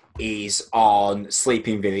is on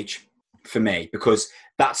Sleeping Village for me, because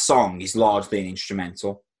that song is largely an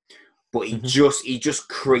instrumental, but he just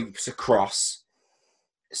creeps across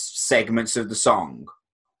segments of the song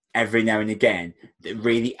every now and again that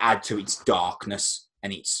really add to its darkness,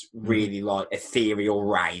 and it's really like ethereal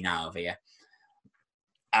rain over here.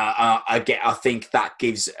 I think that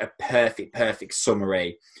gives a perfect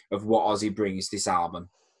summary of what Ozzy brings this album.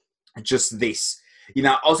 Just this,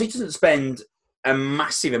 Ozzy doesn't spend a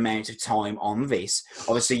massive amount of time on this.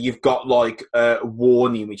 Obviously, you've got like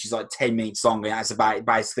Warning, which is like 10 minutes long, and that's about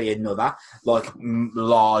basically another like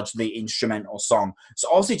largely instrumental song. So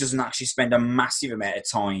Ozzy doesn't actually spend a massive amount of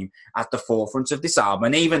time at the forefront of this album.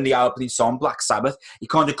 And even the opening song, Black Sabbath, he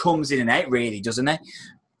kind of comes in and out, really, doesn't he?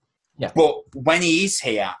 Yeah. But when he is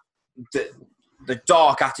here, the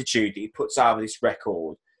dark attitude that he puts out of this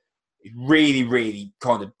record really, really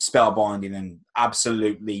kind of spellbinding and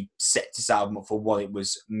absolutely sets this album up for what it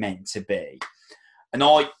was meant to be. And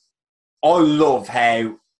I love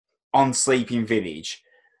how on Sleeping Village,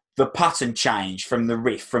 the pattern change from the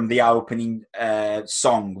riff, from the opening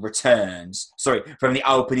song returns. Sorry, from the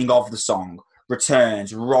opening of the song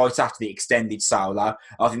returns right after the extended solo.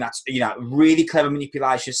 I think that's, really clever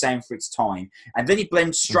manipulation of sound for its time. And then it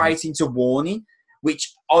blends straight into Warning,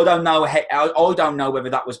 which I don't know whether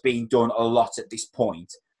that was being done a lot at this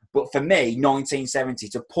point. But for me, 1970,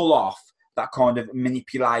 to pull off that kind of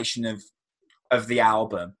manipulation of the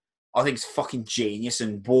album, I think it's fucking genius.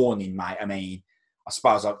 And Warning, mate, I mean, I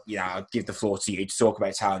suppose I'd give the floor to you to talk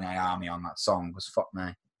about Tony Iommi on that song, because fuck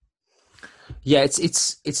me. Yeah,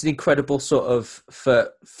 it's an incredible sort of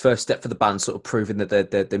first step for the band, sort of proving that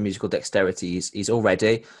the musical dexterity is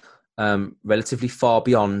already relatively far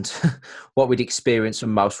beyond what we'd experienced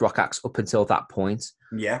from most rock acts up until that point.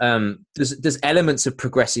 Yeah. There's elements of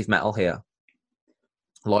progressive metal here,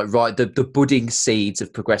 like the budding seeds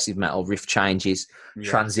of progressive metal, riff changes,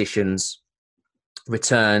 transitions,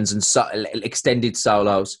 returns, and extended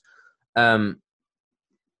solos.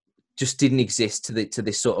 Just didn't exist to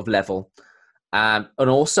this sort of level. And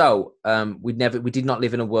also, we did not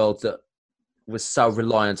live in a world that was so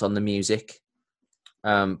reliant on the music.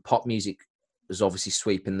 Pop music was obviously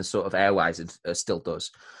sweeping the sort of airways, and still does.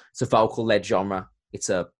 It's a vocal-led genre. It's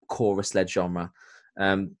a chorus-led genre.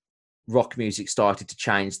 Rock music started to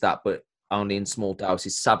change that, but only in small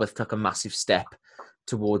doses. Sabbath took a massive step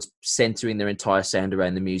towards centering their entire sound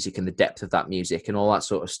around the music and the depth of that music and all that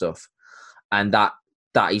sort of stuff. And that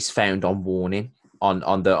is found on Warning,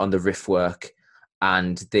 on the riff work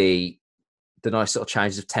and the nice little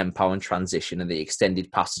changes of tempo and transition and the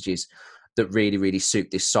extended passages that really, really suit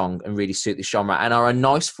this song and really suit this genre and are a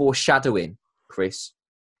nice foreshadowing, Chris,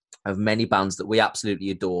 of many bands that we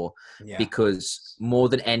absolutely adore. Because more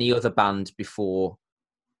than any other band before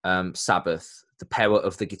Sabbath, the power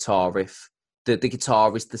of the guitar riff, the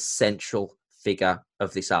guitar is the central figure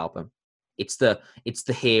of this album. it's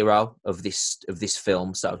the hero of this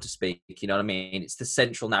film, so to speak. You know what I mean? It's the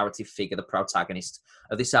central narrative figure, the protagonist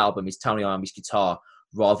of this album is Tony Iommi's guitar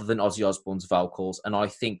rather than Ozzy Osbourne's vocals. And I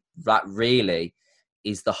think that really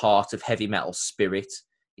is the heart of heavy metal spirit,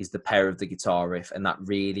 is the power of the guitar riff. And that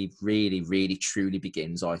really, really, really truly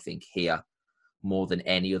begins, I think, here more than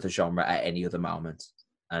any other genre at any other moment.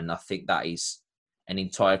 And I think that is an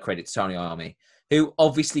entire credit to Tony Iommi, who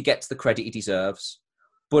obviously gets the credit he deserves.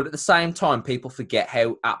 But at the same time, people forget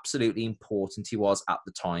how absolutely important he was at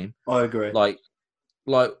the time. I agree. Like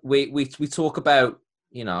we talk about,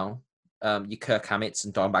 you know, your Kirk Hammetts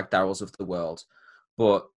and Dimebag Darrells of the world,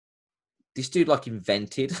 but this dude like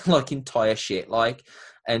invented like entire shit, like,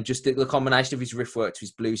 and just the combination of his riff work to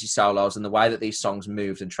his bluesy solos and the way that these songs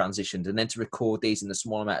moved and transitioned, and then to record these in the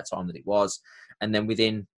small amount of time that it was, and then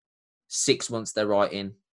within 6 months they're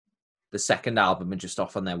writing the second album and just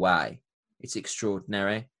off on their way. It's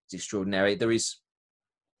extraordinary. It's extraordinary. There is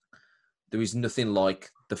nothing like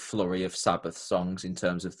the flurry of Sabbath songs in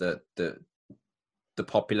terms of the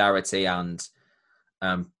popularity and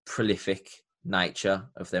prolific nature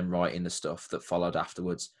of them writing the stuff that followed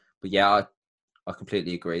afterwards. But yeah, I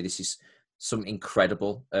completely agree. This is some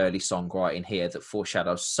incredible early songwriting here that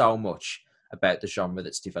foreshadows so much about the genre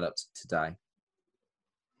that's developed today.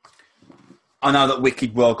 I know that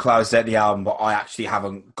Wicked World closed out the album, but I actually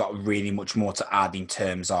haven't got really much more to add in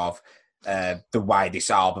terms of the way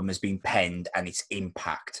this album has been penned and its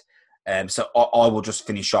impact. So I will just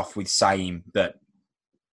finish off with saying that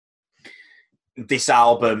this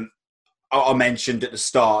album, I mentioned at the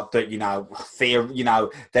start that,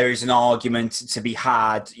 there is an argument to be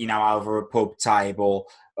had, over a pub table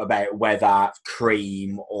about whether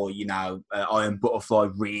Cream or, Iron Butterfly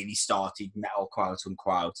really started metal, quote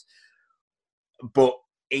unquote. But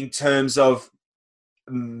in terms of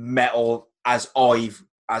metal, as I've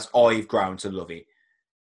grown to love it,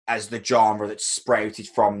 as the genre that sprouted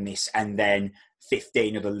from this, and then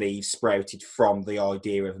 15 other leaves sprouted from the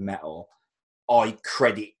idea of metal, I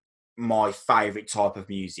credit my favourite type of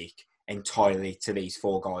music entirely to these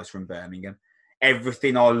four guys from Birmingham.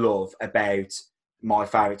 Everything I love about my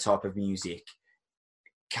favourite type of music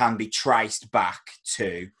can be traced back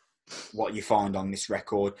to what you find on this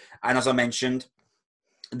record. And as I mentioned,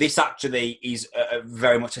 this actually is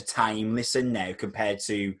very much a tame listen now compared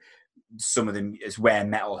to some of them as where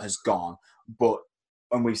metal has gone. But,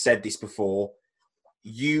 and we've said this before,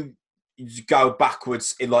 you go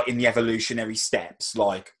backwards in the evolutionary steps,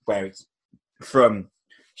 like where it's from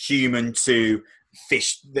human to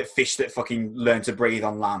fish that fucking learn to breathe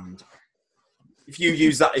on land. If you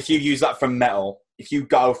use that from metal, if you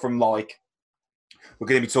go from we're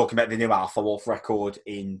going to be talking about the new Alpha Wolf record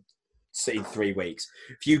in 3 weeks.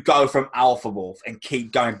 If you go from Alpha Wolf and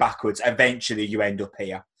keep going backwards, eventually you end up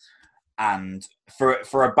here. And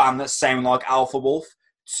for a band that's sounding like Alpha Wolf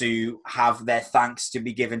to have their thanks to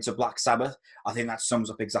be given to Black Sabbath, I think that sums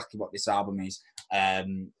up exactly what this album is.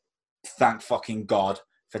 Thank fucking God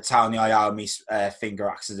for Tony Iommi's finger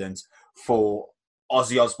accident, for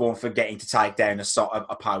Ozzy Osbourne for getting to take down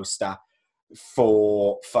a poster,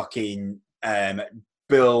 for fucking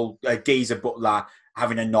Bill Geezer Butler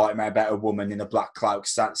having a nightmare about a woman in a black cloak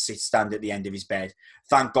stand at the end of his bed.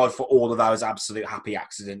 Thank God for all of those absolute happy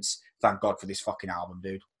accidents. Thank God for this fucking album,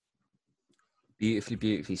 dude.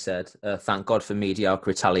 Beautifully said. Thank God for mediocre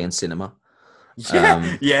Italian cinema.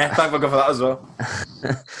 Yeah, yeah. Thank God for that as well.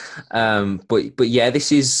 But yeah,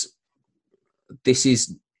 this is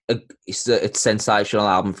a sensational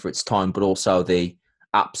album for its time, but also the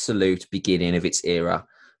absolute beginning of its era,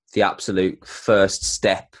 the absolute first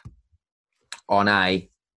step on a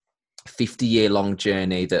 50-year-long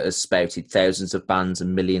journey that has spouted thousands of bands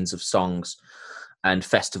and millions of songs and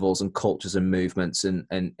festivals and cultures and movements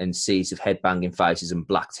and seas of headbanging faces and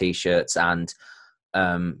black T-shirts and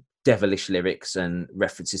devilish lyrics and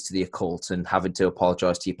references to the occult and having to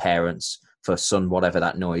apologise to your parents for son whatever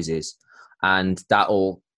that noise is. And that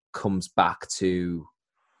all comes back to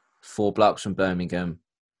four blokes from Birmingham,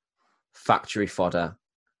 factory fodder,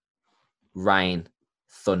 rain,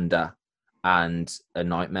 thunder, and a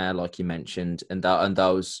nightmare, like you mentioned, and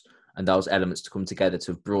those elements to come together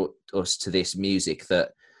to have brought us to this music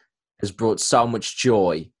that has brought so much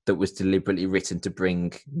joy, that was deliberately written to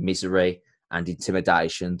bring misery and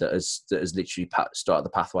intimidation, that has literally started the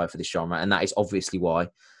pathway for this genre. And that is obviously why,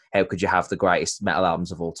 how could you have the greatest metal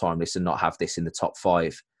albums of all time list and not have this in the top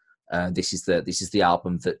 5? This is the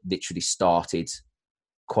album that literally started,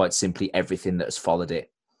 quite simply, everything that has followed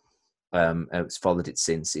it. It's followed it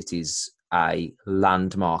since. It is a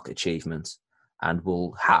landmark achievement and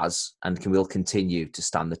will continue to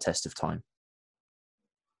stand the test of time.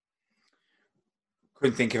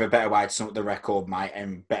 Couldn't think of a better way to sum up the record, mate,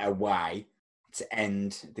 and better way to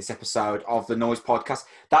end this episode of the Noise Podcast.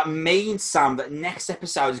 That means, Sam, that next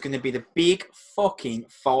episode is going to be the big fucking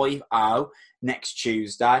 5-0 next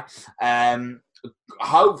Tuesday.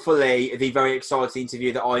 Hopefully, the very exciting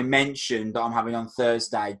interview that I mentioned that I'm having on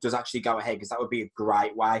Thursday does actually go ahead, because that would be a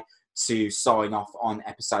great way to sign off on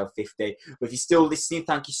episode 50. But if you're still listening,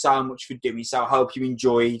 thank you so much for doing so. I hope you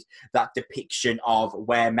enjoyed that depiction of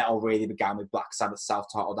where metal really began with Black Sabbath's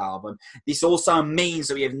self-titled album. This also means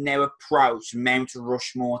that we have now approached Mount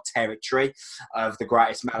Rushmore territory of the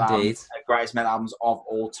greatest metal albums of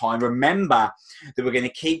all time. Remember that we're going to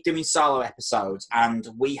keep doing solo episodes, and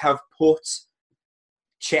we have put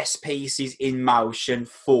chess pieces in motion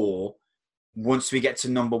for once we get to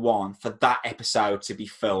number 1 for that episode to be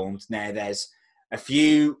filmed. Now there's a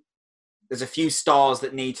few stars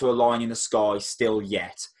that need to align in the sky still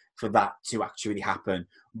yet for that to actually happen,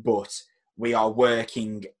 but we are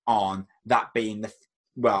working on that being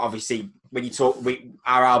obviously when you talk,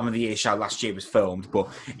 our album of the year show last year was filmed, but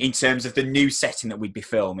in terms of the new setting that we'd be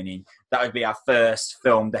filming in, that would be our first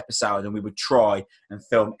filmed episode, and we would try and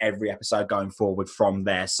film every episode going forward from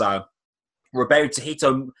there. So we're about to hit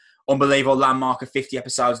unbelievable landmark of 50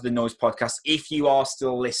 episodes of the Noise Podcast. If you are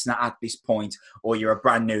still a listener at this point, or you're a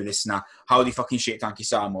brand new listener, holy fucking shit, thank you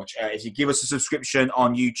so much. If you give us a subscription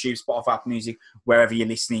on YouTube, Spotify, Apple Music, wherever you're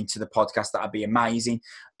listening to the podcast, that'd be amazing.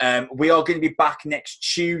 We are going to be back next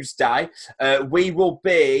Tuesday. We will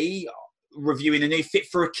be reviewing the new Fit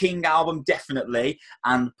for a King album, definitely,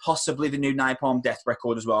 and possibly the new Napalm Death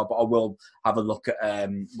record as well, but I will have a look at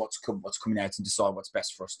what's coming out and decide what's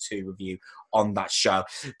best for us to review on that show.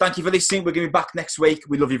 Thank you for listening. We're going to be back next week.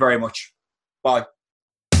 We love you very much. Bye.